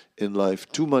sometimes in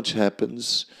life too much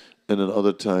happens, and in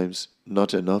other times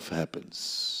not enough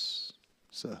happens.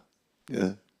 So,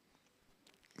 yeah,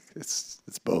 it's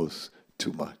both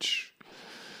too much.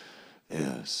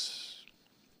 Yes.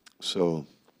 So,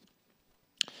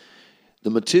 the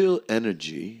material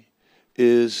energy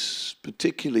is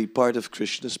particularly part of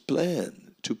Krishna's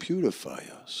plan to purify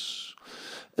us.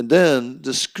 And then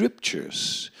the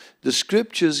scriptures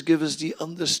give us the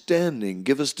understanding,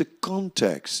 give us the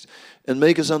context, and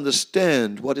make us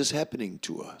understand what is happening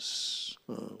to us.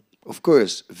 Of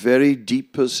course, very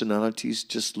deep personalities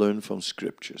just learn from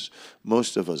scriptures.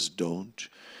 Most of us don't.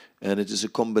 And it is a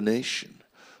combination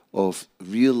of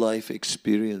real life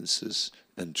experiences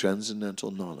and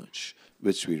transcendental knowledge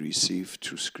which we receive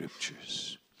through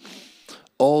scriptures.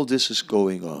 All this is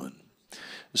going on.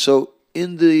 So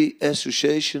in the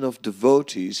association of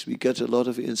devotees, we get a lot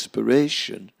of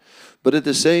inspiration, but at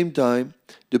the same time,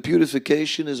 the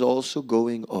purification is also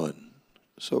going on.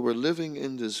 So we're living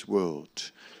in this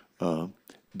world,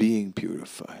 being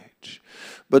purified.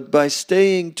 But by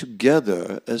staying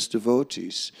together as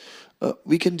devotees,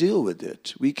 we can deal with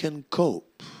it. We can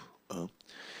cope.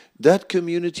 That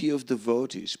community of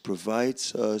devotees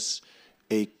provides us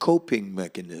a coping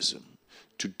mechanism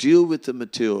to deal with the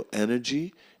material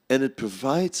energy, and it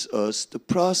provides us the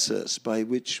process by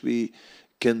which we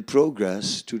can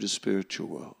progress to the spiritual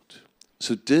world.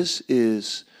 So this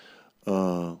is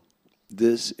the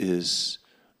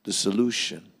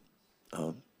solution.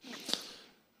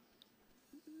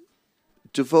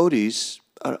 Devotees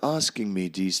are asking me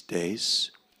these days,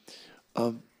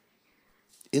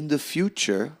 in the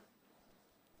future,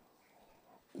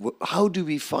 how do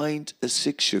we find a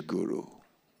Siksha Guru?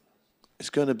 It's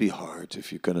going to be hard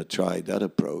if you're going to try that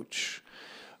approach.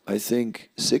 I think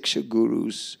Siksha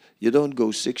Gurus, you don't go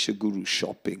Siksha Guru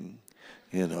shopping,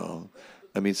 you know.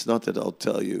 I mean, it's not that I'll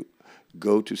tell you,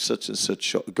 go to such and such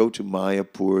shop, go to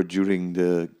Mayapur during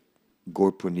the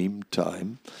Gorpunim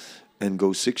time and go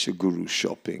Siksha Guru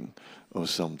shopping or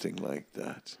something like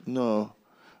that. No,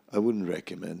 I wouldn't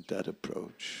recommend that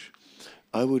approach.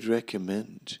 I would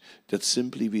recommend that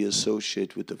simply we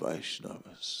associate with the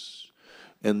Vaishnavas,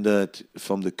 and that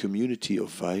from the community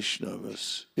of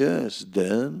Vaishnavas, yes,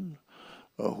 then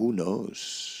who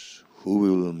knows who we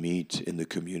will meet in the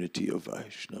community of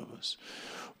Vaishnavas.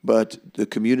 But the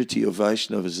community of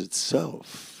Vaishnavas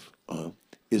itself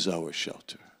is our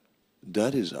shelter.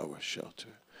 That is our shelter.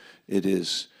 It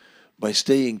is by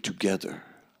staying together.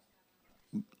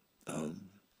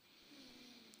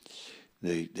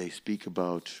 They speak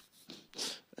about,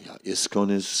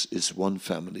 ISKCON is one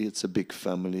family. It's a big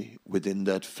family. Within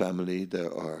that family,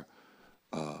 there are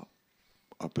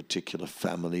particular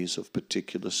families of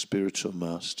particular spiritual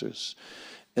masters,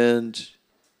 and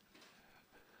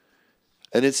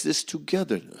it's this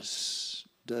togetherness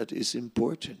that is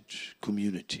important.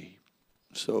 Community.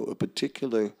 So a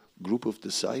particular group of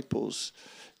disciples.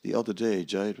 The other day,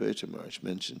 Jayadvaita Maharaj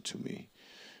mentioned to me.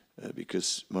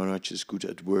 Because Maharaj is good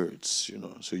at words, you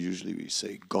know, so usually we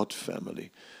say God family.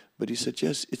 But he said,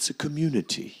 yes, it's a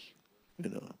community, you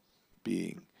know,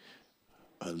 being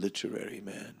a literary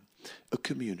man. A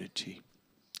community,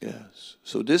 yes.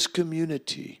 So this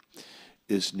community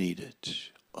is needed.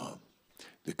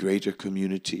 The greater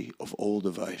community of all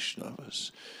the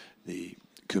Vaishnavas, the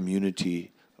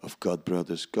community of God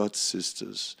brothers, God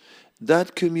sisters,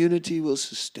 that community will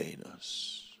sustain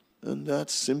us. And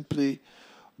that's simply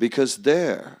because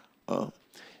there,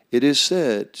 it is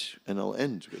said, and I'll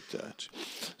end with that,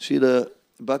 Srila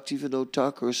Bhaktivinoda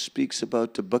Thakur speaks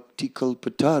about the Bhakti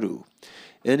Kalpataru,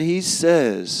 and he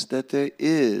says that there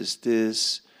is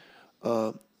this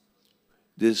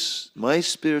my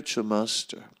spiritual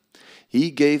master, he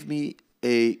gave me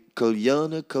a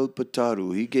Kalyana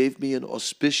Kalpataru, he gave me an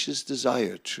auspicious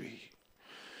desire tree.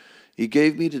 He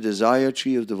gave me the desire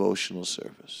tree of devotional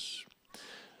service.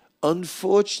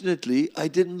 Unfortunately, I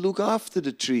didn't look after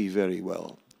the tree very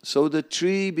well. So the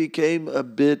tree became a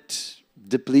bit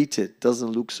depleted,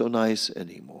 doesn't look so nice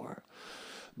anymore.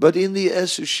 But in the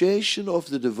association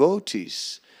of the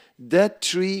devotees, that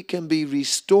tree can be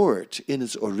restored in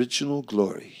its original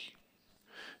glory.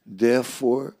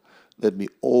 Therefore, let me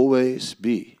always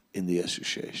be in the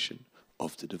association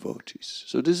of the devotees.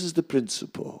 So this is the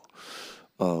principle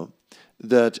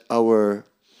that our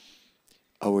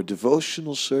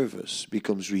devotional service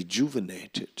becomes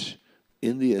rejuvenated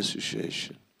in the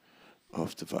association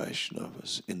of the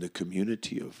Vaishnavas, in the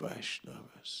community of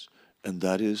Vaishnavas. And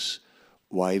that is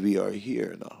why we are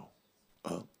here now,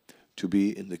 to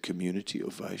be in the community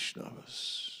of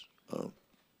Vaishnavas.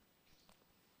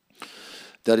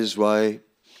 That is why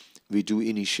we do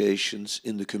initiations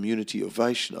in the community of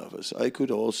Vaishnavas. I could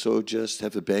also just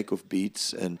have a bag of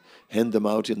beads and hand them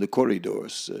out in the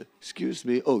corridors. Excuse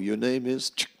me, oh, your name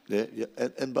is... There, yeah.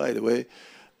 And by the way,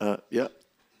 yeah,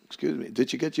 excuse me,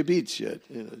 did you get your beads yet?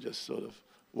 You know, just sort of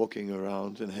walking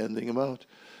around and handing them out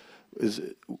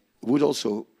would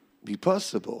also be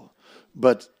possible.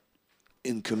 But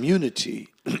in community,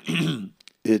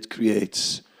 it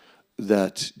creates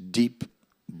that deep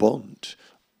bond.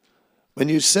 When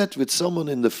you sit with someone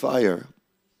in the fire,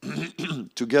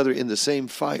 together in the same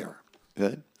fire,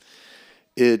 right?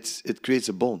 It creates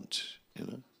a bond. You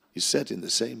know, you sit in the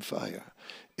same fire.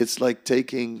 It's like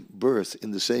taking birth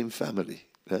in the same family,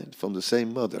 right? From the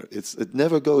same mother. It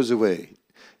never goes away.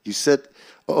 You sit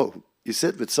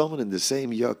with someone in the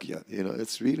same yagya. You know,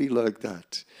 it's really like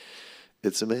that.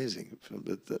 It's amazing.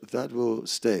 That will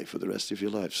stay for the rest of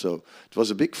your life. So it was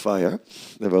a big fire.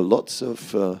 There were lots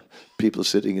of people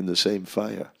sitting in the same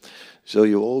fire. So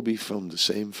you all be from the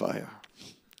same fire.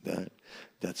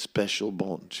 That special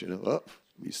bond, you know. Oh,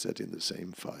 we sat in the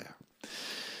same fire.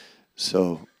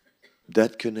 So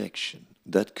that connection,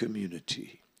 that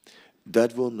community,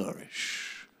 that will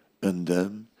nourish. And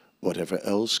then whatever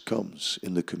else comes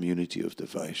in the community of the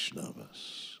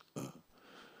Vaishnavas,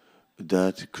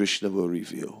 that Krishna will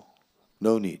reveal.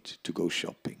 No need to go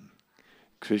shopping.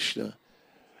 Krishna,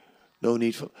 no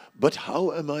need for... But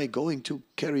how am I going to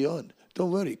carry on? Don't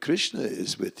worry, Krishna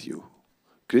is with you.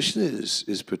 Krishna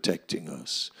is protecting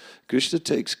us. Krishna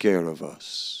takes care of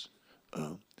us.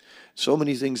 So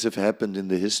many things have happened in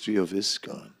the history of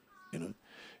ISKCON. You know,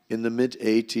 in the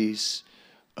mid-80s,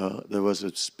 there was a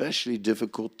especially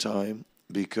difficult time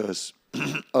because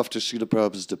after Srila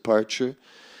Prabhupada's departure,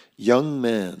 young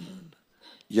men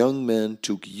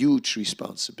took huge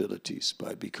responsibilities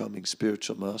by becoming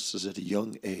spiritual masters at a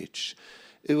young age.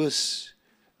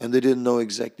 And they didn't know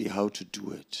exactly how to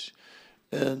do it.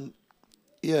 And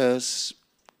yes,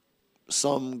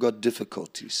 some got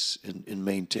difficulties in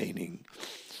maintaining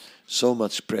so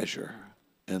much pressure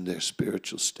and their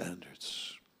spiritual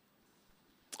standards.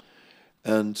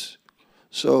 And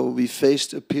so we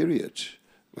faced a period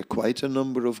where quite a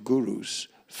number of gurus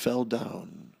fell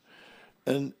down.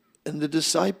 And the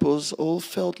disciples all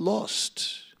felt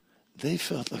lost. They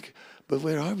felt like, but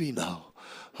where are we now?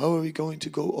 How are we going to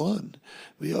go on?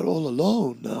 We are all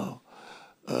alone now.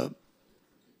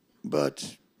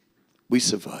 But we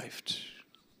survived.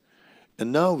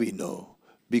 And now we know,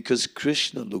 because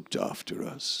Krishna looked after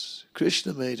us.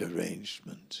 Krishna made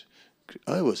arrangement.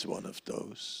 I was one of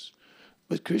those.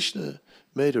 But Krishna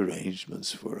made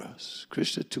arrangements for us.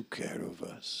 Krishna took care of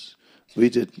us. We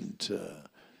didn't...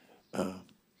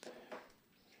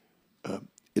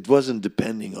 it wasn't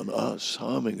depending on us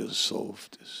harming us solve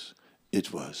this.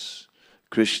 It was.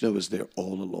 Krishna was there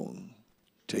all along,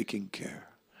 taking care.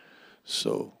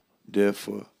 So,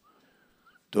 therefore,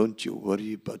 don't you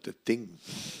worry about the thing.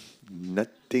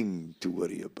 Nothing to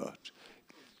worry about.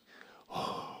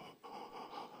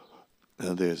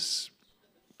 Now there's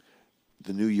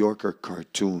the New Yorker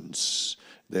cartoons.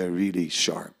 They're really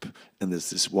sharp. And there's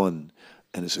this one,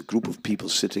 and there's a group of people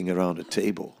sitting around a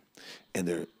table, and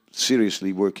they're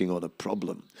seriously working on a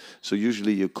problem. So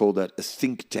usually you call that a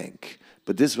think tank.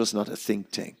 But this was not a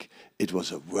think tank. It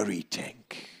was a worry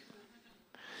tank.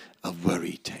 A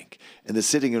worry tank. And they're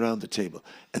sitting around the table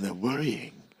and they're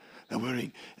worrying. They're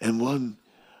worrying. And one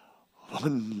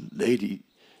lady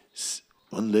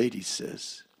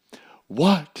says,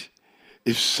 "What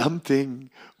if something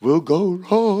will go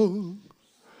wrong?"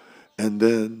 And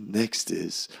then next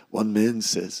is one man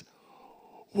says,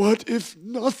 "What if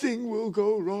nothing will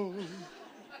go wrong?"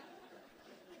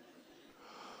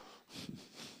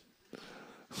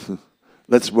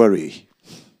 Let's worry.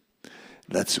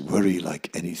 Let's worry like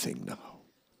anything now.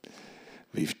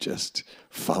 We've just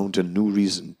found a new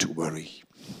reason to worry.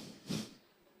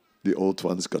 The old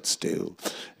ones got stale.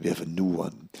 We have a new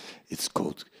one. It's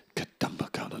called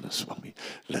Kadamba Swami.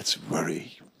 Let's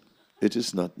worry. It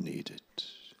is not needed.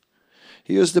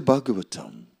 Here's the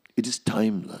Bhagavatam. It is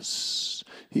timeless.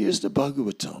 Here's the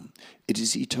Bhagavatam. It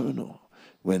is eternal.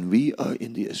 When we are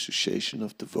in the association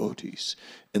of devotees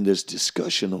and there's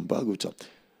discussion on Bhagavatam,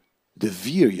 the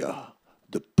virya,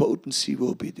 the potency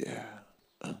will be there.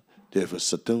 Therefore,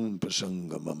 satam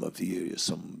prasanga mama virya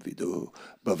samvido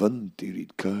bhavanti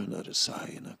ridkarna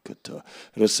rasayana kata.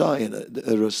 Rasayana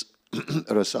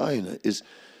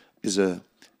is a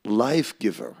life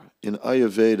giver. In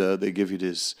Ayurveda, they give you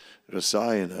this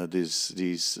rasayana,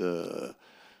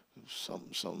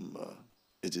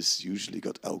 it is usually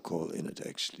got alcohol in it,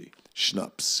 actually.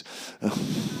 Schnapps.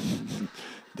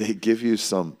 They give you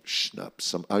some schnapps,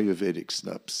 some Ayurvedic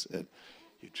schnapps, and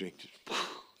you drink it.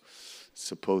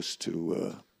 supposed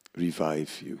to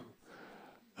revive you.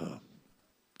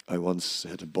 I once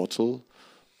had a bottle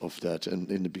of that, and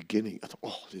in the beginning I thought,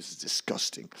 oh, this is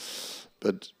disgusting.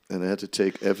 And I had to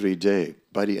take every day.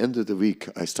 By the end of the week,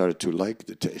 I started to like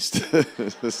the taste. I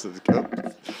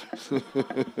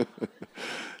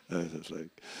was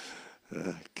like,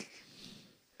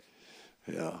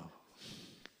 yeah.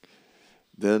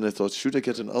 Then I thought, should I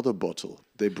get another bottle?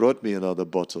 They brought me another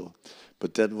bottle,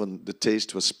 but then when the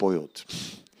taste was spoiled,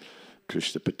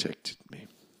 Krishna protected me.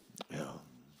 Yeah.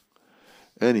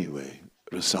 Anyway,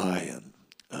 Rasayan.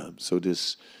 So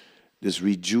this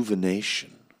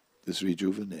rejuvenation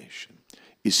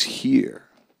is here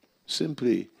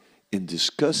simply in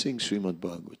discussing Srimad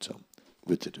Bhagavatam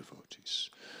with the devotees.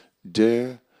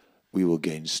 There we will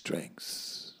gain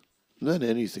strength. Then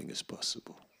anything is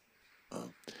possible.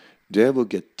 There we'll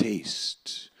get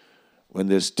taste. When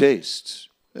there's taste,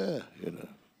 then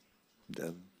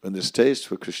when there's taste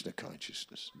for Krishna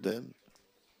consciousness, then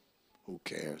who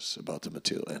cares about the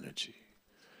material energy?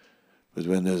 But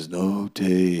when there's no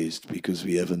taste, because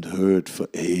we haven't heard for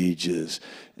ages,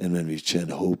 and when we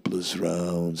chant hopeless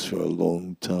rounds for a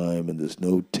long time, and there's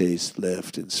no taste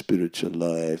left in spiritual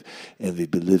life, and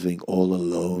we've been living all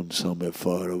alone somewhere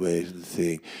far away from the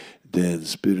thing, then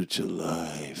spiritual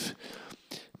life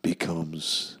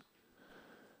becomes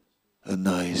a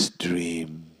nice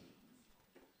dream,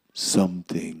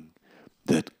 something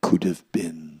that could have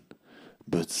been,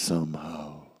 but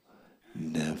somehow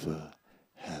never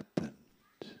happened.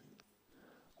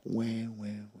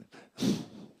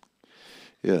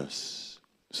 Yes,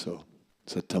 so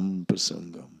satam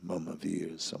prasangam mama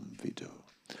vir samvido.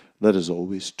 Let us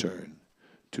always turn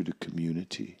to the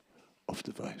community of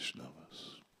the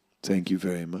Vaishnavas. Thank you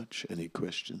very much. Any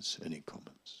questions, any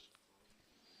comments?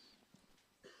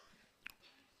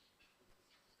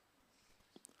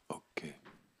 Okay.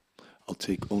 I'll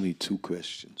take only 2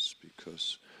 questions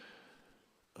because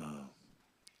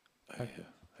I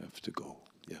have to go.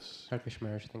 Yes. Hare Krishna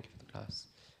Maharaj, thank you for the class.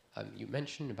 You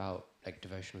mentioned about like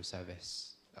devotional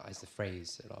service as the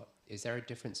phrase a lot. Is there a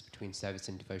difference between service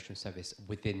and devotional service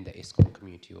within the ISKCON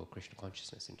community or Krishna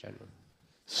consciousness in general?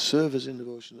 Service in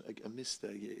devotion, I missed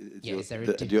that.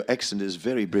 Your accent is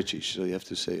very British, so you have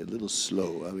to say a little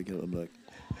slow.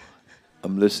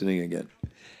 I'm listening again.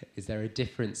 Is there a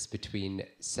difference between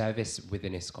service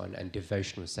within ISKCON and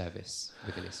devotional service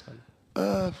within ISKCON?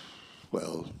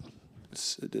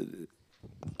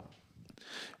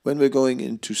 When we're going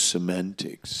into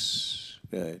semantics,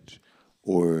 right,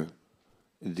 or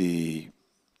the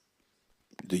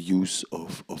use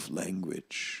of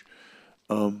language,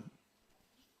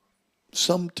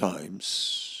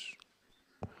 sometimes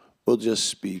we'll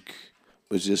just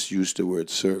use the word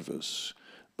service,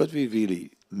 but we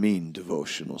really mean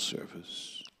devotional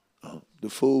service. The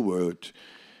full word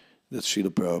that Srila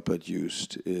Prabhupada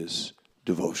used is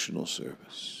devotional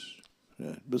service.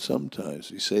 Right? But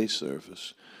sometimes we say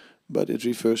service, but it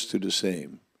refers to the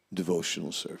same,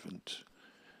 devotional servant.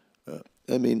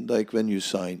 Like when you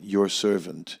sign your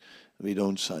servant, we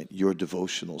don't sign your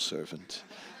devotional servant,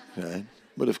 right?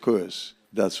 But of course,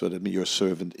 that's what it means, your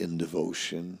servant in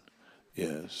devotion,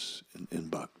 yes, in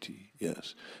bhakti,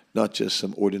 yes. Not just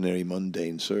some ordinary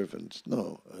mundane servant,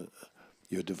 no,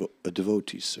 you're a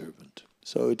devotee servant.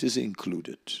 So it is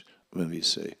included when we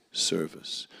say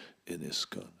service in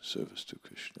ISKCON, service to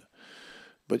Krishna.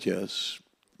 But yes,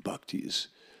 bhakti is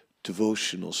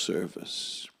devotional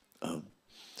service.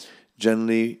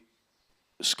 Generally,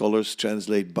 scholars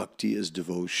translate bhakti as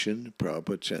devotion.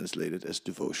 Prabhupada translated as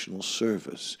devotional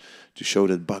service to show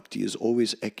that bhakti is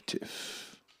always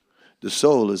active. The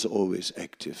soul is always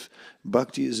active.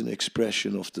 Bhakti is an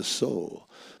expression of the soul.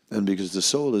 And because the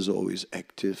soul is always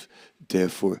active,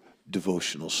 therefore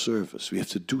devotional service. We have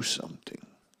to do something.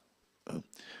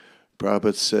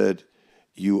 Prabhupada said,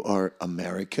 you are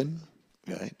American,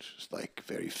 right? It's like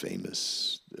very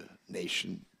famous, the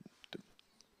nation, the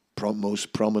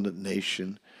most prominent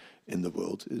nation in the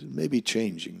world. It may be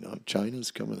changing now.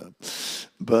 China's coming up.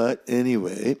 But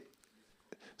anyway,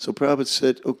 so Prabhupada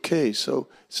said, okay, so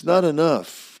it's not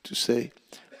enough to say,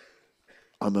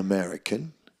 I'm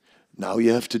American. Now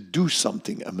you have to do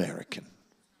something American,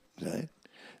 right?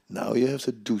 Now you have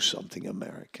to do something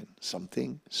American,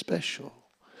 something special.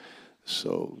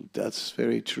 So that's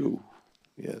very true,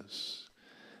 yes.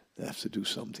 They have to do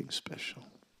something special.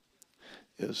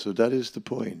 Yeah, so that is the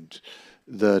point,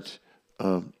 that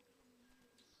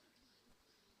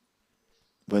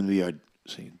when we are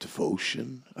saying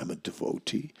devotion, I'm a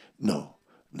devotee, no,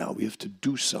 now we have to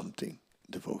do something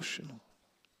devotional.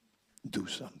 Do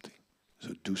something.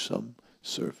 So do some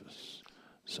service,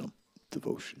 some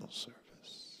devotional service.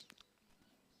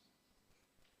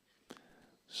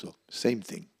 So, same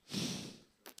thing.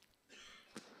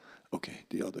 Okay,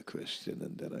 the other question,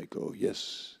 and then I go,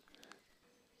 yes.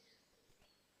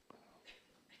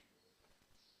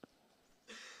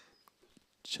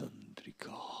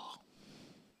 Chandrika.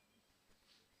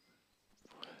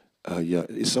 Yeah,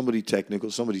 is somebody technical?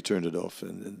 Somebody turned it off,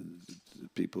 and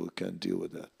people can't deal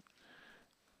with that.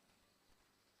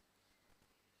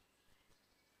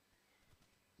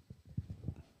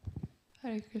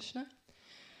 Hare Krishna.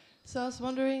 So I was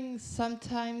wondering,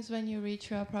 sometimes when you read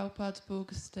Srila Prabhupada's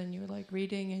books, then you're like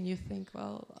reading and you think,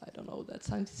 well, I don't know, that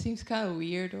seems kind of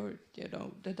weird, or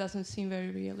that doesn't seem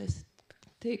very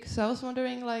realistic. So I was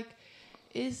wondering, like,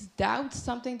 is doubt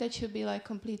something that should be like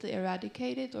completely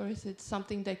eradicated, or is it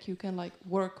something that you can like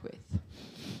work with?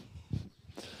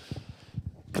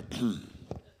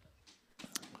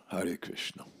 Hare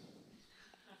Krishna.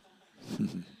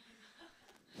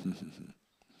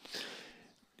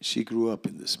 She grew up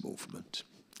in this movement,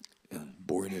 and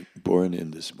born in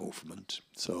this movement.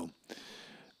 So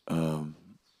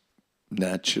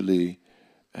naturally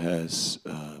has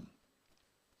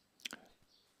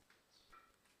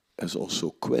also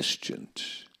questioned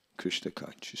Krishna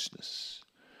consciousness.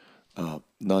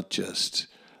 Not just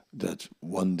that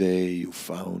one day you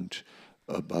found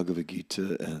a Bhagavad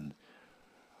Gita and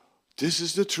this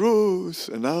is the truth,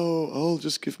 and now I'll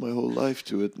just give my whole life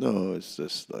to it. No, it's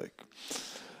just like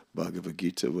Bhagavad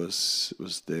Gita was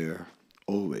there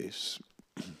always,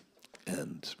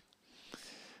 and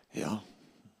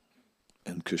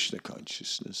and Krishna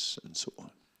consciousness and so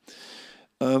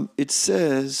on. It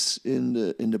says in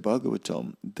the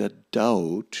Bhagavatam that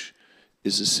doubt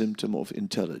is a symptom of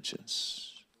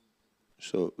intelligence.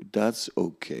 So that's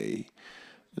okay,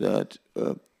 that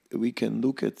we can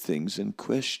look at things and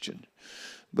question.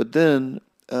 But then,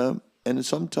 and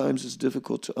sometimes it's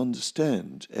difficult to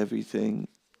understand everything,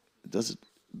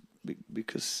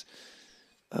 because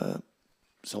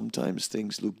sometimes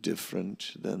things look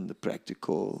different than the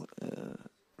practical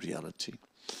reality.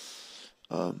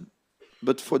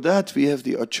 But for that we have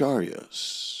the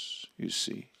Acharyas, you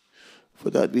see. For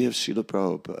that we have Srila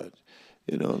Prabhupada.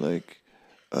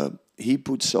 He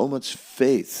put so much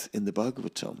faith in the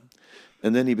Bhagavatam,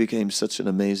 and then he became such an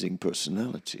amazing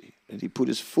personality. And he put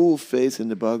his full faith in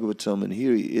the Bhagavatam, and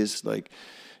here he is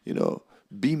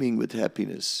beaming with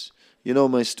happiness. You know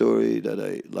my story that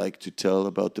I like to tell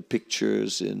about the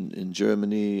pictures in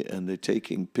Germany, and they're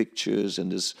taking pictures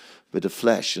and there's with a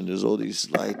flash, and there's all these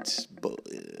light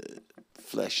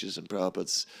flashes, and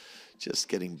Prabhupada's just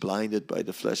getting blinded by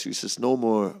the flash. He says, no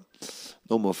more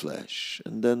flash.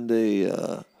 And then they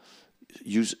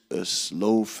use a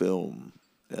slow film,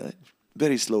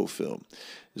 very slow film.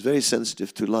 It's very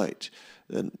sensitive to light.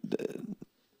 And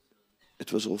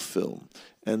it was all film.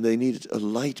 And they needed a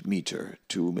light meter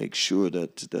to make sure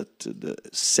that the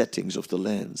settings of the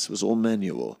lens was all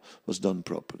manual, was done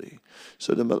properly.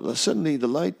 So suddenly the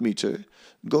light meter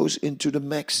goes into the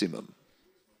maximum.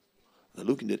 Now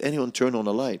looking, did anyone turn on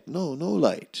a light? No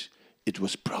light. It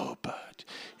was Prabhupada.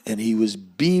 And he was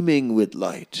beaming with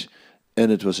light.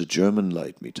 And it was a German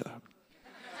light meter.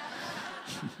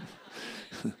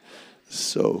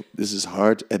 So this is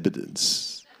hard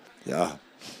evidence. Ja,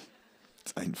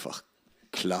 it's einfach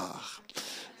klar.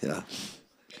 Yeah.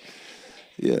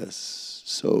 Yes.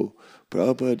 So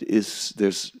Prabhupada is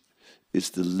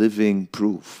the living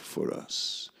proof for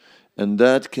us, and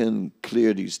that can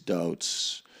clear these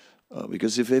doubts.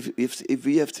 Because if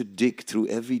we have to dig through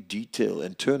every detail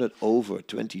and turn it over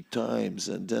 20 times,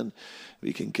 and then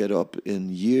we can get up in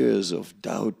years of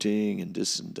doubting and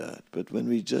this and that. But when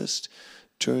we just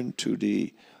turn to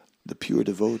the pure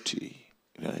devotee,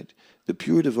 right? The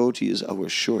pure devotee is our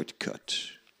shortcut.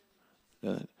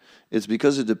 Right? It's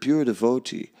because of the pure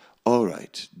devotee, all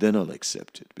right, then I'll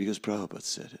accept it. Because Prabhupada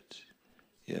said it.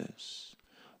 Yes.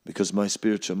 Because my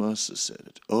spiritual master said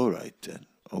it. All right then.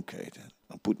 Okay then.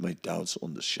 I'll put my doubts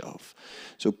on the shelf.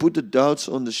 So put the doubts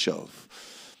on the shelf.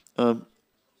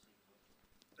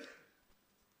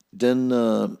 Then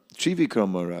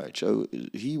Trivikram Maharaj,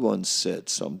 he once said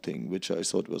something which I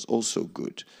thought was also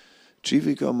good.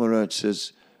 Trivikram Maharaj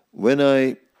says, when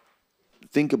I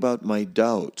think about my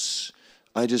doubts,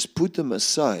 I just put them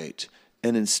aside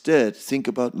and instead think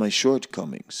about my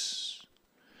shortcomings.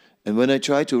 And when I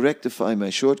try to rectify my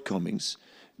shortcomings,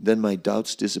 then my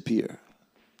doubts disappear.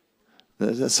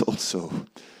 That's also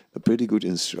a pretty good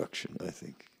instruction, I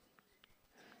think.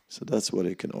 So that's what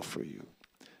I can offer you.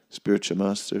 Spiritual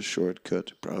master,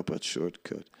 shortcut, Prabhupada,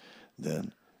 shortcut.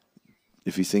 Then,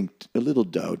 if you think a little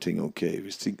doubting, okay. If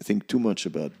you think too much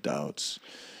about doubts,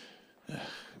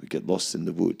 we get lost in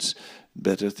the woods.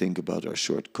 Better think about our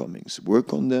shortcomings.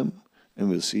 Work on them, and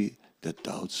we'll see the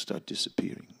doubts start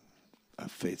disappearing. Our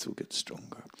faith will get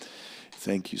stronger.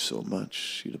 Thank you so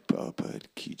much, Srila Prabhupada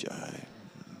Ki Jai.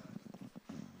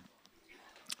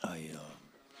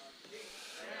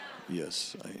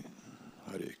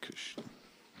 Hare Krishna.